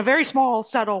opinion, in a very small,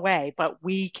 subtle way, but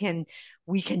we can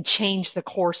change the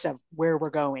course of where we're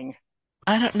going.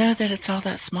 I don't know that it's all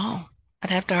that small. I'd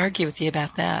have to argue with you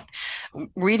about that.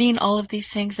 Reading all of these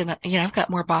things, and I've got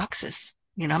more boxes.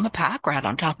 I'm a pack rat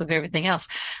on top of everything else.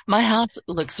 My house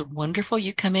looks wonderful.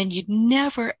 You come in, you'd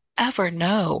never ever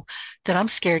know that I'm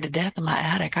scared to death in my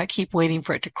attic. I keep waiting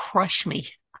for it to crush me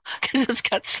because it's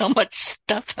got so much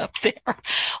stuff up there.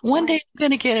 One day Right. I'm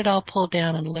going to get it all pulled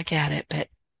down and look at it, but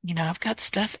I've got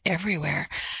stuff everywhere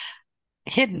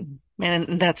hidden.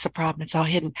 And that's the problem. It's all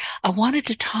hidden. I wanted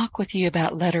to talk with you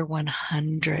about letter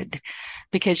 100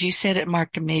 because you said it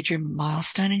marked a major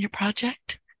milestone in your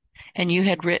project. And you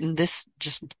had written, this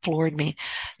just floored me.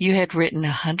 You had written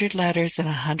 100 letters in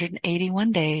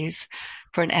 181 days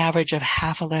for an average of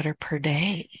half a letter per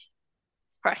day.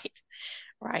 Right.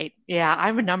 Right. Yeah,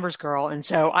 I'm a numbers girl, and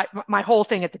so my whole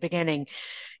thing at the beginning,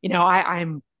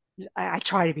 I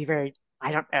try to be very,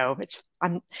 I don't know,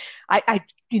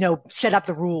 set up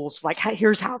the rules, like,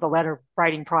 here's how the letter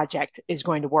writing project is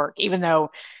going to work, even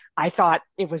though I thought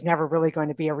it was never really going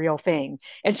to be a real thing.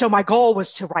 And so my goal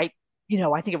was to write,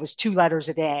 I think it was 2 letters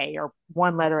a day or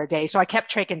 1 letter a day. So I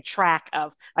kept taking track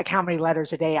of like how many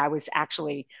letters a day I was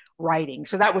actually writing.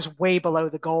 So that was way below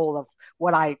the goal of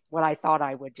what I thought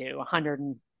I would do,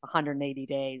 180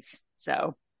 days.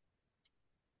 So,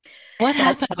 What but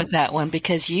happened with that one?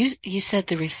 Because you said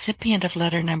the recipient of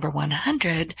letter number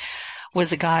 100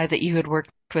 was a guy that you had worked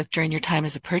with during your time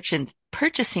as a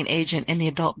purchasing agent in the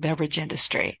adult beverage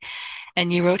industry.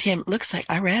 And you wrote him, looks like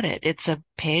I read it. It's a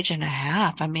page and a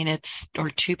half. I mean, or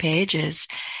 2 pages.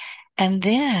 And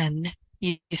then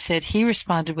you said he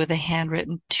responded with a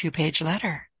handwritten 2-page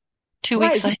letter 2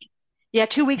 weeks right, later. yeah,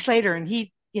 2 weeks later, and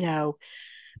he,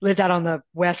 lived out on the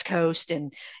West Coast,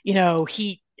 and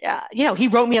he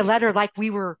wrote me a letter like we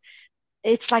were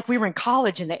it's like we were in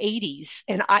college in the 80s,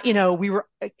 and we were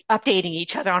updating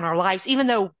each other on our lives, even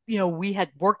though, we had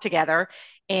worked together,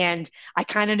 and I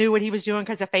kind of knew what he was doing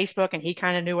because of Facebook, and he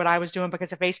kind of knew what I was doing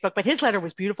because of Facebook. But his letter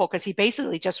was beautiful because he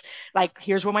basically just like,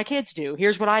 here's what my kids do.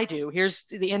 Here's what I do. Here's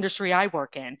the industry I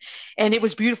work in. And it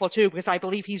was beautiful too, because I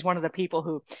believe he's one of the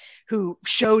people who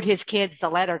showed his kids the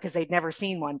letter because they'd never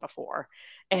seen one before.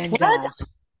 And, What?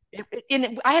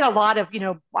 I had a lot of,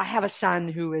 I have a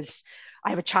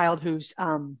child who's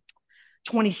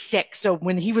 26. So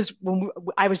when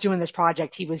I was doing this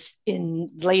project, he was in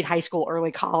late high school,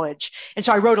 early college. And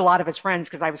so I wrote a lot of his friends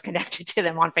because I was connected to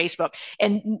them on Facebook.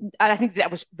 And I think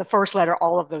that was the first letter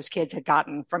all of those kids had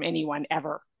gotten from anyone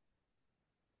ever.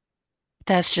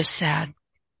 That's just sad.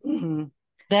 Hmm.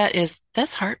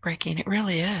 That's heartbreaking. It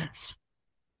really is.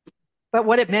 But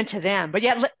what it meant to them, but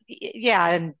yeah,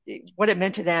 and what it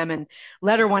meant to them, and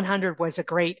letter 100 was a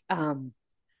great, and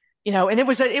it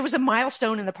was a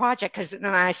milestone in the project, because, and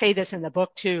I say this in the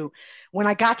book too, when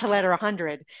I got to letter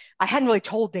 100, I hadn't really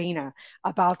told Dana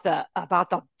about the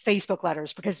Facebook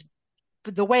letters, because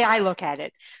the way I look at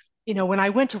it, when I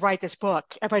went to write this book,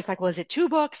 everybody's like, well, is it 2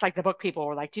 books? Like, the book people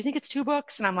were like, do you think it's 2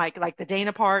 books? And I'm like the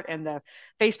Dana part and the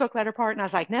Facebook letter part. And I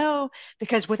was like, no,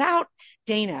 because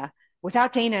Dana,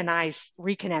 without Dana and I's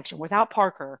reconnection, without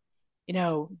Parker,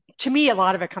 to me, a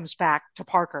lot of it comes back to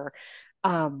Parker.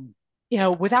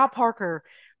 Without Parker,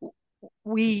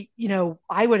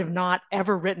 I would have not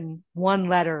ever written 1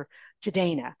 letter to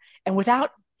Dana. And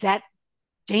without that,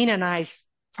 Dana and I's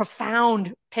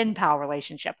profound pen pal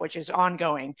relationship, which is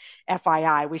ongoing,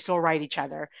 FYI, we still write each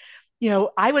other.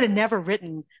 I would have never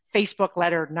written Facebook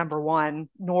letter number 1,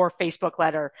 nor Facebook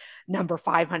letter number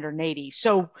 580.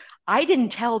 So I didn't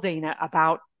tell Dana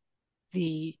about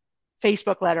the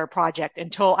Facebook letter project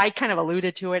until I kind of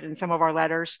alluded to it in some of our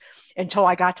letters, until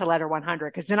I got to letter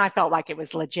 100, because then I felt like it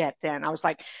was legit. Then I was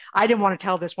like, I didn't want to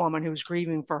tell this woman who was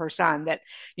grieving for her son that,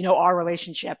 our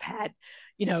relationship had,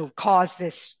 caused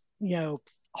this,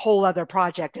 whole other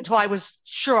project, until I was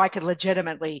sure I could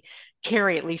legitimately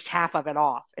carry at least half of it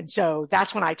off. And so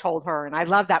that's when I told her. And I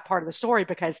love that part of the story,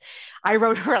 because I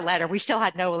wrote her a letter. We still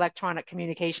had no electronic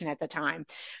communication at the time.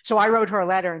 So I wrote her a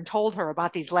letter and told her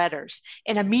about these letters.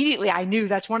 And immediately I knew,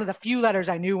 that's one of the few letters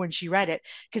I knew when she read it,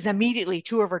 because immediately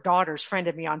 2 of her daughters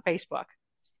friended me on Facebook,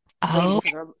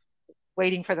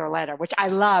 waiting Oh, for their letter, which I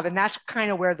love. And that's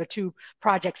kind of where the 2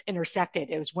 projects intersected.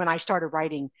 It was when I started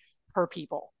writing her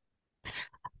people.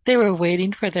 they were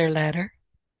waiting for their letter.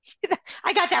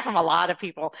 I got that from a lot of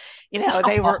people.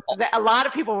 A lot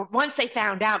of people, once they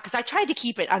found out, because I tried to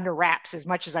keep it under wraps as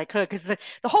much as I could, because the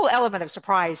whole element of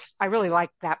surprise, I really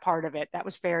liked that part of it. That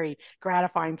was very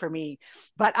gratifying for me.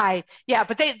 But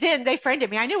they friended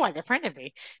me. I knew why they friended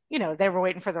me. They were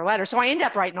waiting for their letter. So I ended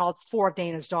up writing all four of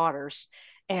Dana's daughters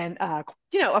and,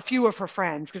 a few of her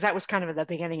friends, because that was kind of the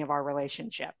beginning of our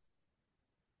relationship.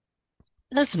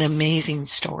 That's an amazing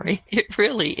story. It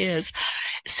really is.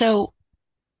 So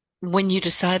when you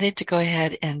decided to go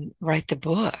ahead and write the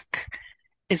book,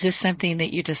 is this something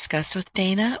that you discussed with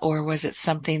Dana, or was it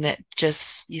something that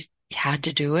just you had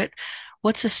to do it?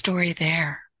 What's the story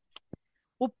there?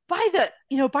 Well, by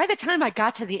the time I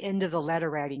got to the end of the letter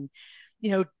writing,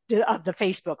 of the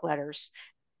Facebook letters,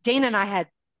 Dana and I had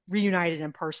reunited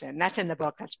in person. That's in the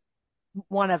book. That's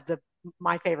one of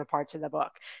my favorite parts of the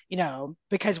book,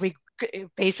 because we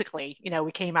basically,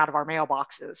 we came out of our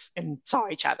mailboxes and saw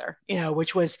each other, and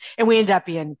we ended up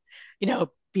being,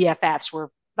 BFFs. We're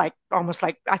like almost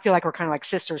like, I feel like we're kind of like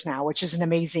sisters now, which is an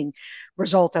amazing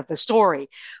result of the story.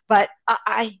 But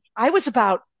I was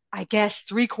about, I guess,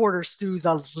 three-quarters through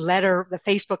the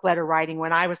Facebook letter writing,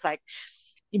 when I was like,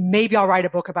 maybe I'll write a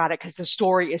book about it, because the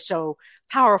story is so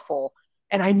powerful.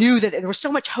 And I knew that there was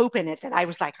so much hope in it, that I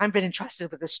was like, I've been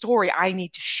entrusted with a story. I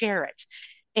need to share it.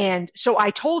 And so I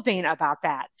told Dana about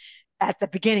that at the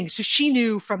beginning. So she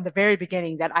knew from the very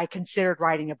beginning that I considered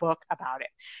writing a book about it.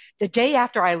 The day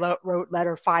after I wrote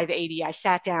letter 580, I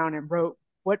sat down and wrote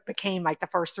what became like the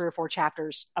first 3 or 4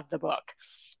 chapters of the book.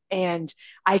 And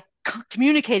I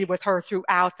communicated with her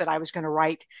throughout that I was going to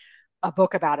write a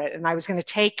book about it. And I was going to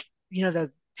take,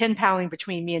 the pen paling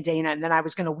between me and Dana, and then I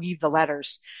was going to weave the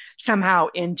letters somehow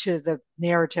into the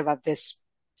narrative of this,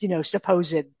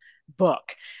 supposed book.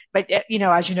 But, as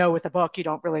you know, with a book, you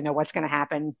don't really know what's going to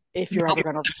happen if you're ever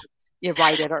going to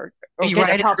write it or You get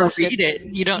write it it or published. read it.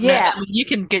 You don't know. Yeah, I mean, you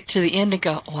can get to the end and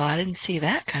go, "Oh, I didn't see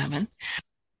that coming."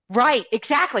 right.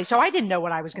 Exactly. So I didn't know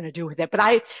what I was going to do with it, but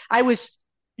I was,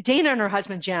 Dana and her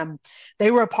husband, Jim,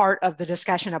 they were a part of the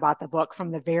discussion about the book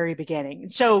from the very beginning.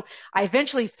 And so I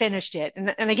eventually finished it. And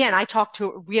again,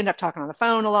 we ended up talking on the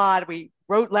phone a lot. We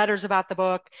wrote letters about the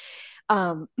book.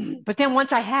 But then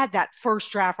once I had that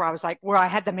first draft where I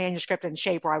had the manuscript in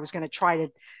shape, where I was going to try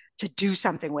to do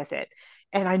something with it.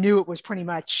 And I knew it was pretty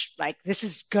much like, this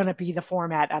is going to be the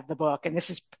format of the book. And this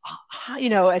is,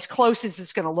 as close as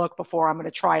it's going to look before I'm going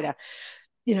to try to,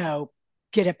 you know,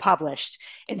 get it published.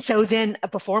 And so then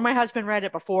before my husband read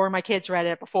it, before my kids read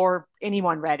it, before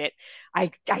anyone read it,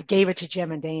 I gave it to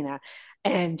Jim and Dana.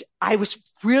 And I was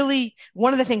really,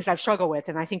 one of the things I've struggled with,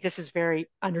 and I think this is very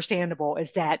understandable,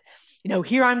 is that,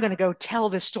 here I'm going to go tell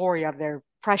the story of their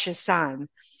precious son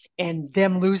and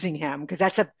them losing him, because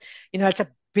that's a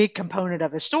big component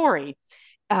of the story.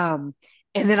 And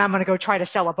then I'm going to go try to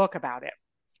sell a book about it.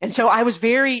 And so I was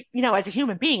very, as a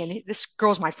human being, and this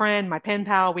girl's my friend, my pen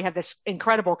pal, we have this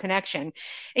incredible connection.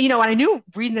 And, I knew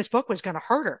reading this book was going to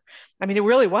hurt her. I mean, it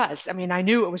really was. I mean, I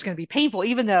knew it was going to be painful,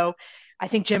 even though I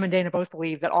think Jim and Dana both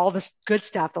believe that all this good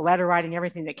stuff, the letter writing,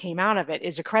 everything that came out of it,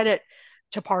 is a credit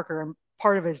to Parker and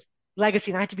part of his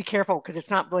legacy. And I have to be careful, because it's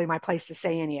not really my place to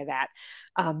say any of that.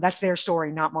 That's their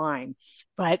story, not mine.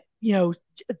 But,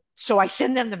 so I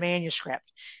send them the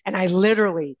manuscript, and I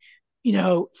literally,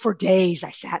 for days I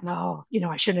sat and,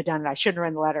 I shouldn't have done it. I shouldn't have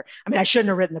written the letter. I mean, I shouldn't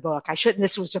have written the book.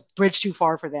 This was a bridge too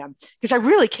far for them, because I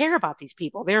really care about these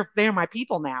people. They're my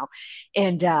people now.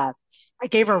 And, I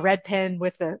gave her a red pen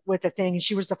with the thing, and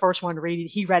she was the first one to read it.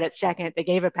 He read it second. They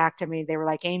gave it back to me. They were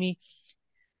like, Amy,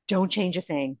 don't change a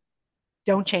thing.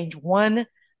 Don't change one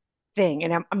thing.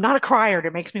 And I'm not a crier.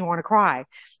 It makes me want to cry.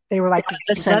 They were like,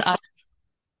 Listen,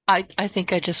 I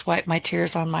think I just wiped my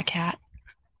tears on my cat.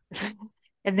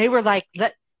 And they were like,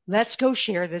 let's go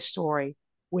share this story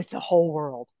with the whole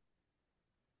world.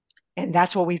 And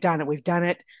that's what we've done. And we've done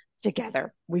it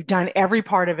together. We've done every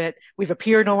part of it. We've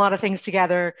appeared in a lot of things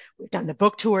together. We've done the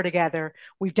book tour together.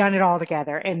 We've done it all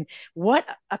together. And what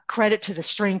a credit to the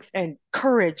strength and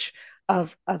courage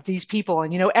of these people.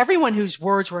 And, everyone whose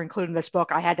words were included in this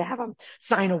book, I had to have them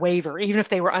sign a waiver, even if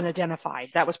they were unidentified.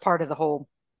 That was part of the whole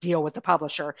deal with the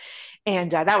publisher.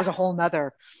 And that was a whole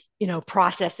nother,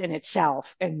 process in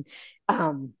itself. And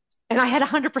I had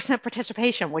 100%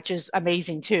 participation, which is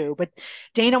amazing too. But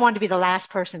Dana wanted to be the last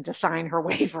person to sign her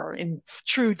waiver in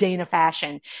true Dana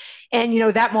fashion. And,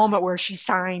 that moment where she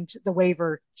signed the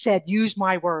waiver said, use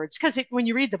my words. Because when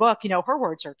you read the book, her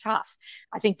words are tough.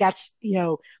 I think that's,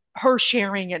 her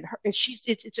sharing, and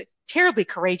it's a terribly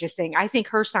courageous thing. I think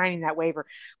her signing that waiver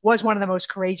was one of the most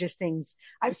courageous things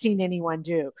I've seen anyone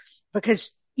do,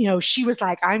 because, she was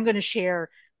like, I'm going to share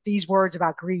these words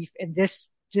about grief in this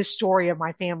this story of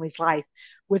my family's life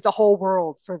with the whole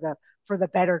world for the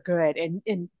better good.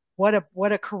 And what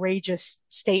a courageous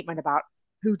statement about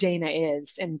who Dana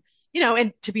is. And,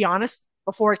 and to be honest,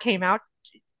 before it came out,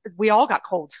 we all got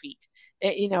cold feet,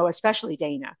 especially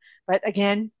Dana. But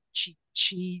again, she,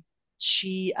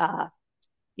 she's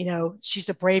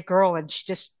a brave girl, and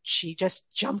she just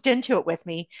jumped into it with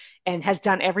me and has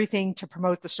done everything to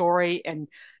promote the story and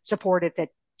support it that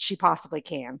she possibly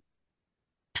can.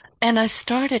 And I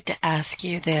started to ask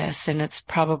you this, and it's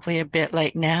probably a bit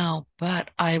late now, but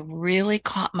I really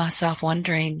caught myself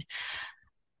wondering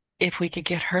if we could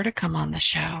get her to come on the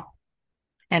show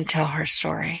and tell her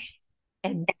story.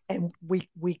 And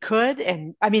we could,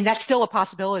 and I mean that's still a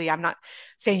possibility. I'm not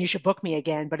saying you should book me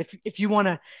again, but if you want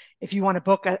to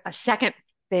book a second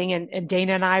thing, and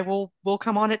Dana and I will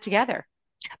come on it together.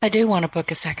 I do want to book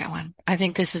a second one. I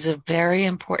think this is a very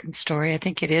important story. I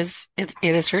think it is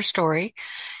her story.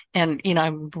 And,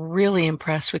 I'm really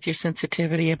impressed with your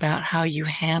sensitivity about how you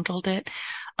handled it.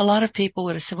 A lot of people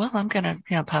would have said, well, I'm going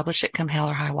to, publish it come hell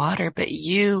or high water. But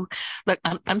look,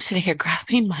 I'm sitting here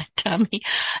grabbing my tummy,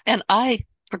 and I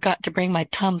forgot to bring my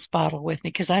Tums bottle with me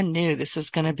because I knew this was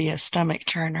going to be a stomach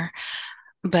churner.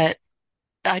 But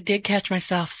I did catch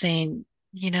myself saying,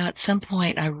 at some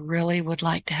point, I really would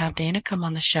like to have Dana come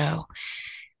on the show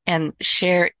and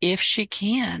share, if she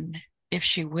can, if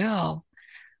she will,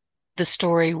 the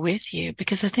story with you,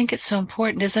 because I think it's so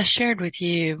important. As I shared with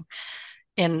you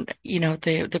in,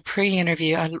 the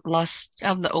pre-interview,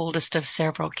 I'm the oldest of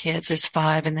several kids. There's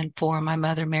 5 and then 4. My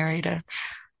mother married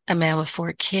a man with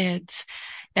 4 kids.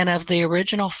 And of the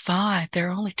original 5, there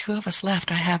are only 2 of us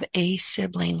left. I have a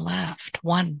sibling left.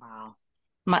 One. Wow.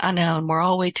 I know, and we're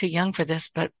all way too young for this,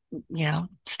 but,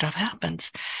 stuff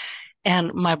happens.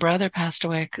 And my brother passed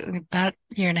away about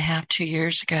a year and a half, 2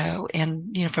 years ago.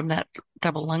 And, from that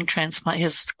double lung transplant,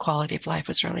 his quality of life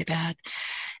was really bad.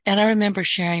 And I remember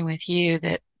sharing with you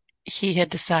that he had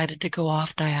decided to go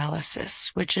off dialysis,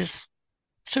 which is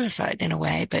suicide in a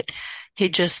way, but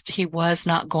he was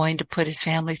not going to put his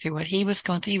family through what he was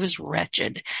going through. He was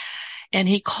wretched. And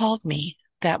he called me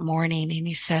that morning and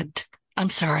he said, I'm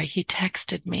sorry. He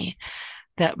texted me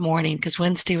that morning because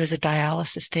Wednesday was a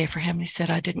dialysis day for him. He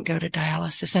said, I didn't go to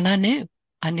dialysis. And I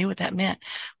knew what that meant.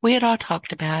 We had all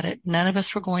talked about it. None of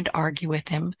us were going to argue with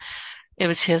him. It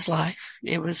was his life.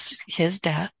 It was his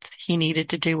death. He needed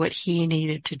to do what he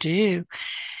needed to do.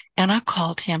 And I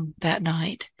called him that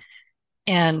night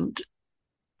and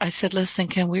I said, listen,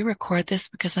 can we record this?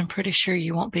 Because I'm pretty sure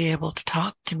you won't be able to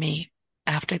talk to me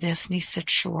after this. And he said,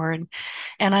 sure.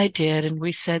 And I did. And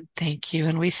we said, thank you.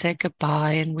 And we said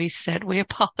goodbye. And we said, we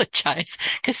apologize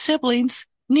because siblings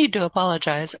need to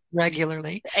apologize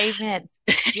regularly. Amen.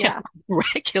 Yeah.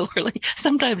 Regularly,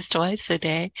 sometimes twice a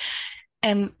day.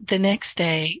 And the next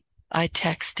day I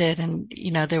texted and,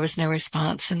 there was no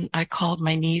response. And I called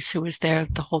my niece who was there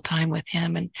the whole time with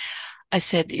him. And I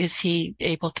said, is he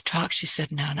able to talk? She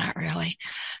said, no, not really.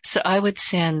 So I would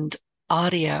send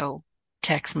audio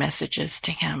text messages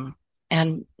to him,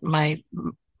 and my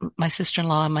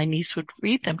sister-in-law and my niece would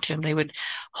read them to him. They would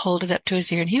hold it up to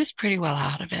his ear, and he was pretty well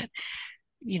out of it.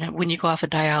 When you go off of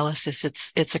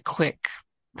dialysis, it's a quick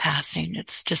passing.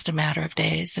 It's just a matter of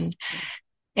days.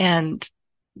 And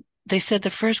they said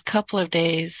the first couple of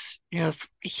days,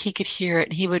 he could hear it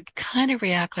and he would kind of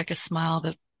react like a smile.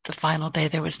 The final day,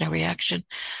 there was no reaction,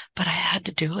 but I had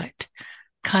to do it.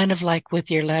 Kind of like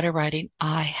with your letter writing,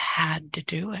 I had to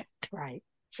do it. Right.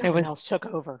 Someone else took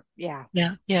over. Yeah.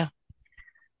 Yeah. Yeah.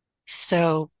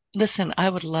 So listen, I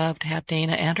would love to have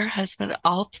Dana and her husband.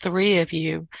 All 3 of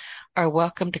you are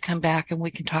welcome to come back and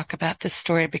we can talk about this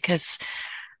story because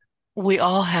we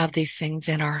all have these things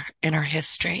in our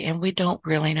history and we don't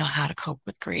really know how to cope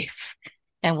with grief.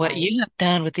 And what you have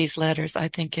done with these letters, I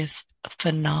think is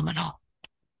phenomenal.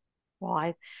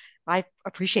 Well, I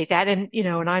appreciate that. And,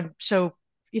 and I'm so,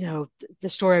 the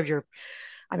story of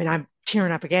I'm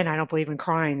tearing up again. I don't believe in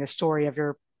crying. The story of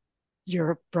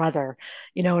your brother,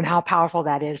 and how powerful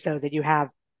that is, though, that you have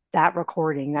that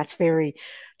recording. That's very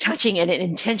touching and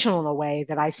intentional in a way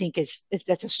that I think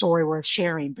that's a story worth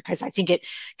sharing because I think it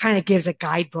kind of gives a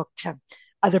guidebook to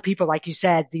other people. Like you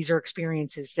said, these are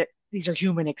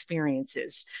human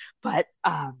experiences, but,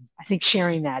 I think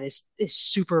sharing that is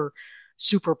super,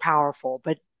 super powerful.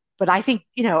 But I think,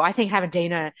 I think having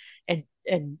Dana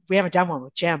and we haven't done one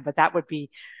with Jim, but that would be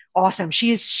awesome.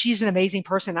 She's an amazing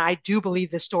person. I do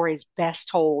believe this story is best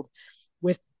told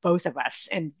with both of us.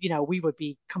 And, we would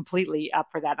be completely up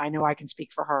for that. I know I can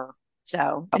speak for her.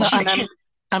 So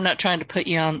I'm not trying to put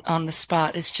you on the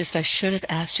spot. It's just, I should have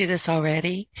asked you this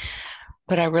already,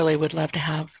 but I really would love to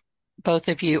have both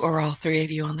of you or all three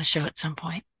of you on the show at some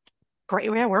point. Great.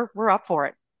 Yeah, we're up for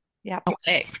it. Yep.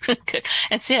 Okay, good.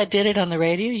 And see, I did it on the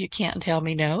radio. You can't tell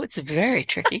me no. It's very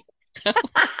tricky. So,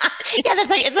 Yeah,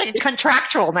 it's like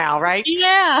contractual now, right?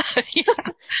 yeah, yeah.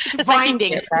 It's It's like you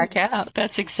binding. get back out.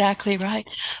 That's exactly right.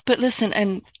 But listen,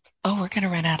 and oh, we're going to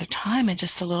run out of time in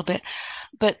just a little bit.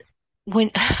 But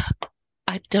when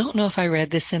I don't know if I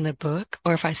read this in the book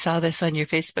or if I saw this on your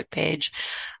Facebook page,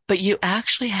 but you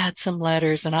actually had some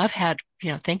letters, and I've had,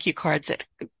 thank you cards that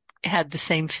had the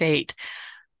same fate.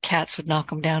 Cats would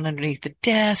knock them down underneath the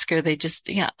desk, or they just,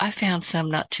 I found some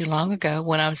not too long ago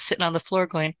when I was sitting on the floor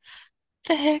going,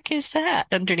 the heck is that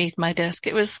underneath my desk?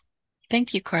 It was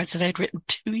thank you cards that I'd written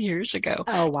 2 years ago.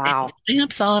 Oh, They wow. had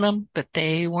stamps on them, but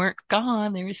they weren't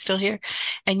gone. They were still here.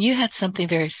 And you had something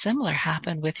very similar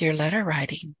happen with your letter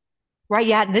writing. Right.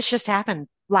 Yeah. And this just happened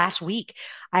last week.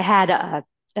 I had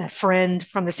a friend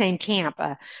from the same camp,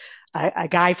 a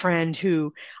guy friend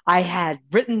who I had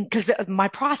written because my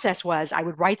process was I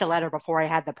would write the letter before I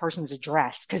had the person's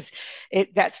address because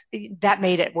that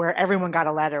made it where everyone got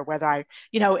a letter, whether I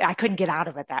couldn't get out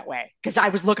of it that way because I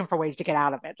was looking for ways to get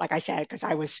out of it. Like I said, because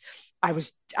I was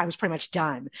pretty much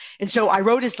done. And so I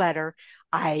wrote his letter.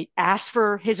 I asked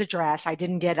for his address. I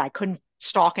couldn't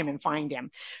stalk him and find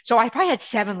him. So I probably had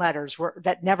 7 letters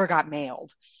that never got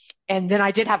mailed. And then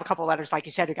I did have a couple of letters, like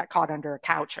you said, who got caught under a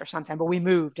couch or something, but we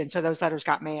moved. And so those letters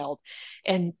got mailed.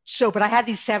 And so, but I had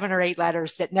these 7 or 8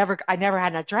 letters that I never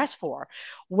had an address for.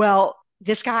 Well,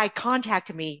 this guy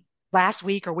contacted me last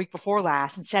week or week before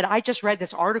last and said, I just read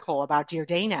this article about Dear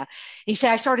Dana. He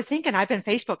said, I started thinking I've been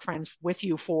Facebook friends with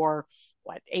you for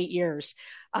 8 years.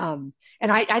 And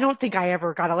I don't think I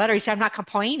ever got a letter. He said, I'm not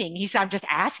complaining. He said, I'm just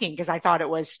asking because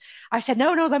I said,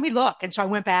 no, let me look. And so I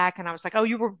went back and I was like, oh,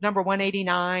 you were number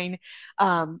 189.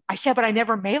 I said, but I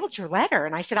never mailed your letter.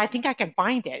 And I said, I think I can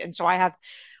find it. And so I have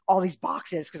all these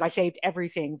boxes because I saved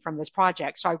everything from this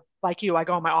project. So like you, I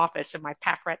go in my office in my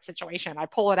pack rat situation. I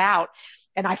pull it out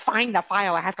and I find the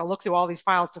file. I have to look through all these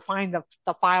files to find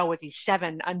the file with these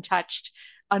 7 untouched,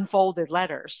 unfolded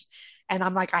letters. And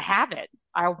I'm like, I have it.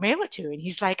 I'll mail it to you. And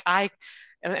he's like,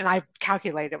 and I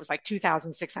calculated it was like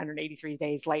 2,683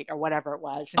 days late or whatever it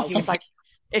was. And he's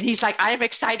like, I am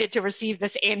excited to receive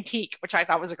this antique, which I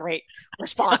thought was a great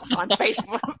response on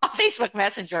Facebook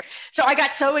Messenger. So I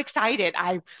got so excited.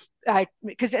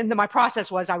 Because my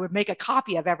process was I would make a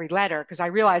copy of every letter because I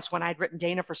realized when I'd written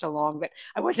Dana for so long that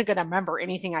I wasn't going to remember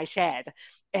anything I said.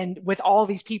 And with all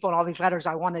these people and all these letters,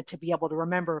 I wanted to be able to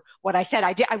remember what I said.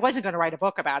 I wasn't going to write a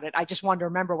book about it. I just wanted to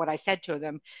remember what I said to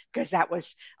them because that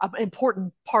was an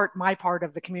important part, my part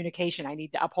of the communication. I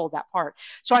need to uphold that part.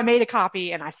 So I made a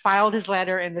copy and I filed his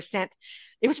letter in the sent.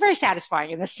 It was very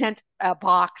satisfying in the sent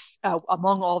box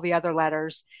among all the other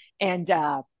letters. And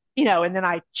and then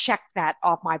I checked that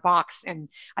off my box and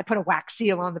I put a wax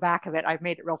seal on the back of it. I've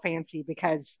made it real fancy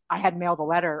because I hadn't mailed a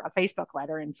Facebook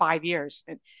letter in 5 years,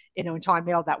 and, until I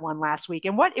mailed that one last week.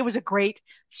 And it was a great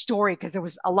story because there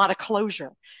was a lot of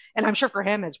closure, and I'm sure for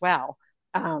him as well.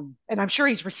 And I'm sure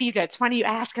he's received it. It's funny you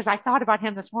ask because I thought about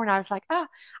him this morning. I was like,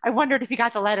 I wondered if he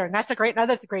got the letter. And that's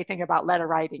another great thing about letter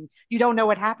writing. You don't know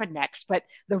what happened next, but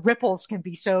the ripples can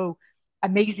be so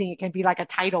amazing. It can be like a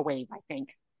tidal wave, I think.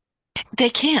 They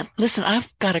can't. Listen, I've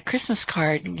got a Christmas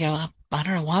card. I don't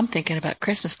know why I'm thinking about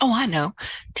Christmas. Oh, I know.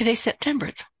 Today's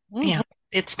September.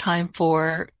 It's time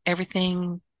for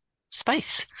everything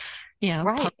spice. Right.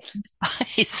 Pumpkin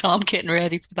spice. So I'm getting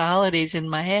ready for the holidays in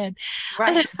my head. I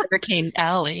Right. live in Hurricane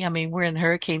Alley. I mean, we're in the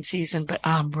hurricane season, but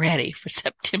I'm ready for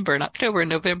September and October and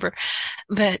November.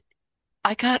 But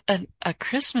I got a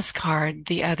Christmas card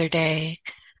the other day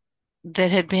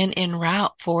that had been en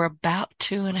route for about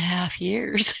 2.5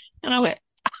 years. And I went,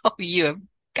 oh, you have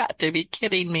got to be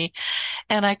kidding me.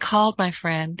 And I called my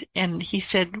friend and he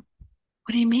said, what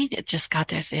do you mean it just got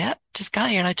there? I said, yep, just got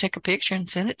here. And I took a picture and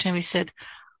sent it to him. He said,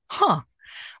 huh.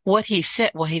 What he said,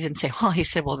 well, he didn't say, huh. He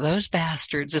said, well, those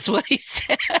bastards is what he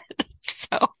said. So,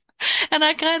 and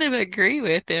I kind of agree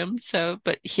with him. So,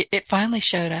 but it finally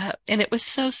showed up and it was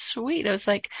so sweet. I was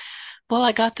like, well,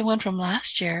 I got the one from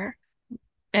last year.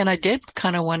 And I did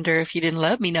kind of wonder if you didn't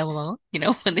love me no more,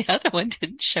 when the other one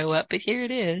didn't show up, but here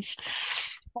it is.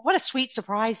 What a sweet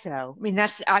surprise, though.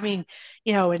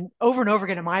 And over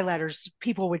again in my letters,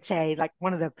 people would say, like,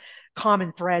 one of the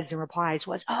common threads and replies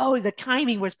was, oh, the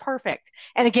timing was perfect.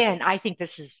 And again, I think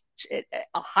this is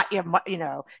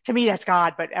to me, that's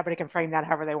God, but everybody can frame that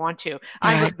however they want to.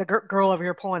 I'm Right. the girl over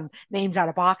here pulling names out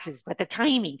of boxes, but the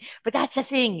timing, but that's the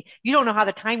thing. You don't know how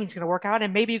the timing's going to work out.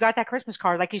 And maybe you got that Christmas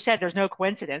card. Like you said, there's no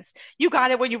coincidence. You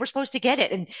got it when you were supposed to get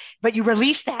it. But you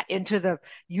release that into the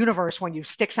universe when you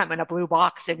stick something in a blue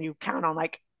box and you count on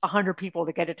like 100 people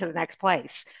to get it to the next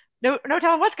place. No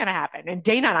telling what's going to happen. And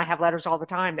Dana and I have letters all the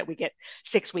time that we get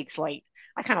 6 weeks late.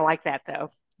 I kind of like that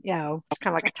though. It's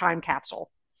kind of like a time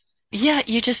capsule. Yeah,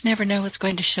 you just never know what's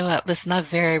going to show up. Listen, I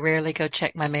very rarely go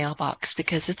check my mailbox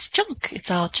because it's junk. It's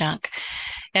all junk.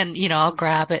 And, I'll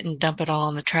grab it and dump it all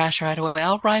in the trash right away.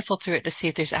 I'll rifle through it to see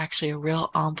if there's actually a real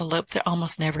envelope. There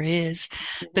almost never is.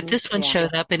 But this one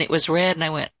showed up and it was red and I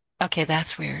went, okay,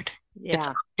 that's weird. It's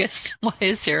Yeah. August. Why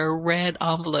is there a red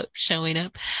envelope showing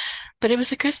up? But it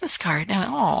was a Christmas card. And I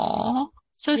went, oh,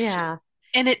 so sweet. Yeah.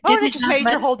 And it Oh, and didn't it just have made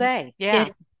your much. whole day. Yeah.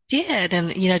 It did.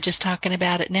 And, just talking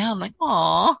about it now, I'm like,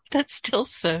 oh, that's still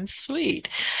so sweet.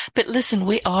 But listen,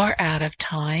 we are out of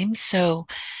time. So,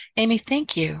 Amy,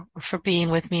 thank you for being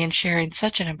with me and sharing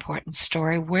such an important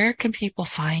story. Where can people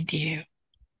find you?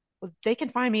 Well, they can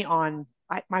find me on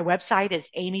my website is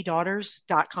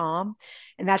amydaughters.com,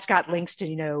 and that's got links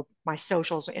to, my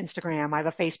socials, Instagram. I have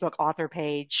a Facebook author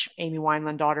page, Amy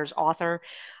Weinland Daughters author.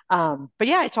 But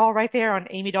yeah, it's all right there on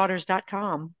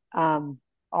amydaughters.com.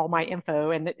 All my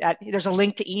info, and there's a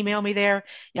link to email me there.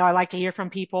 I like to hear from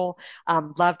people.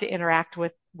 Love to interact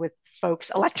with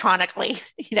folks electronically.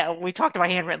 We talked about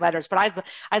handwritten letters, but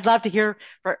I'd love to hear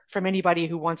from anybody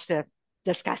who wants to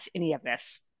discuss any of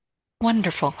this.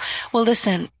 Wonderful. Well,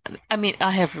 listen,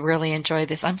 I have really enjoyed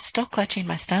this. I'm still clutching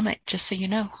my stomach, just so you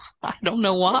know. I don't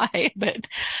know why, but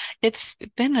it's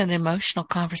been an emotional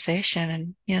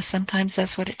conversation. And, sometimes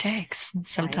that's what it takes. And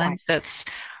sometimes that's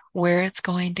where it's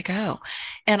going to go.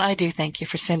 And I do thank you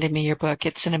for sending me your book.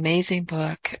 It's an amazing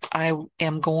book. I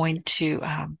am going to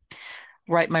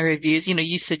write my reviews.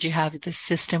 You said you have this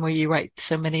system where you write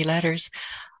so many letters.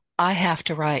 I have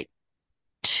to write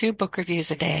 2 book reviews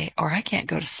a day or I can't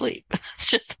go to sleep. That's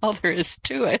just all there is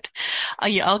to it.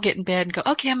 I'll get in bed and go,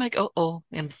 okay, I'm going to go,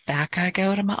 and back I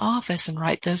go to my office and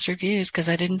write those reviews because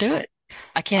I didn't do it.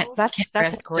 I can't. That's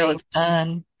a great.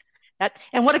 Done.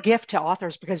 And what a gift to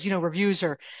authors, because reviews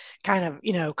are kind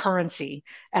of currency,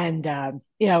 and and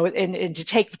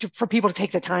for people to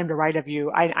take the time to write a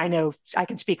review. I know I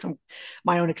can speak from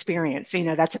my own experience.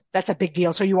 That's a big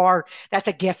deal. So that's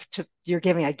a gift you're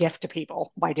giving a gift to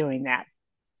people by doing that.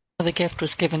 Well, the gift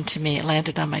was given to me. It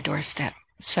landed on my doorstep.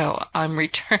 So I'm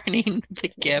returning the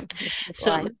gift.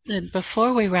 So listen,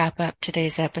 before we wrap up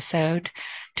today's episode,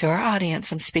 to our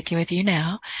audience, I'm speaking with you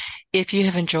now. If you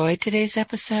have enjoyed today's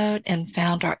episode and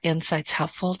found our insights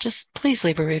helpful, just please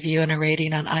leave a review and a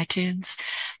rating on iTunes.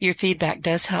 Your feedback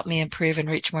does help me improve and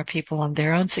reach more people on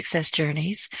their own success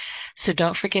journeys. So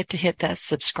don't forget to hit that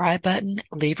subscribe button,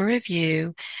 leave a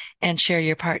review, and share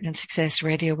your Partner in Success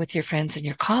Radio with your friends and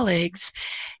your colleagues.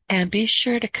 And be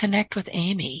sure to connect with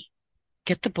Amy.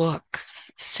 Get the book.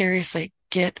 Seriously,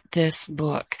 get this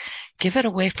book. Give it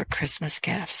away for Christmas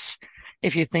gifts.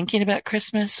 If you're thinking about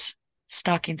Christmas,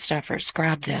 stocking stuffers,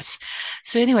 grab this.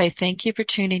 So anyway, thank you for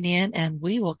tuning in, and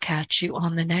we will catch you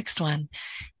on the next one.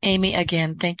 Amy,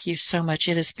 again, thank you so much.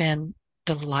 It has been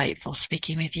delightful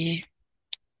speaking with you.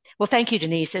 Well, thank you,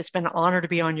 Denise. It's been an honor to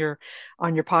be on your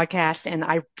podcast, and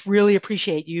I really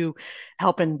appreciate you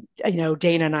helping,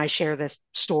 Dana and I share this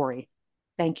story.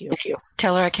 Thank you. Thank you.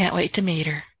 Tell her I can't wait to meet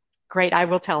her. Great. I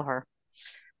will tell her.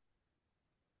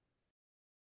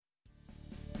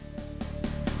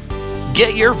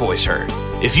 Get your voice heard.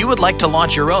 If you would like to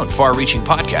launch your own far-reaching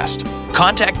podcast,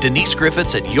 contact Denise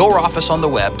Griffiths at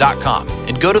yourofficeontheweb.com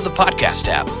and go to the podcast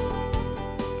tab.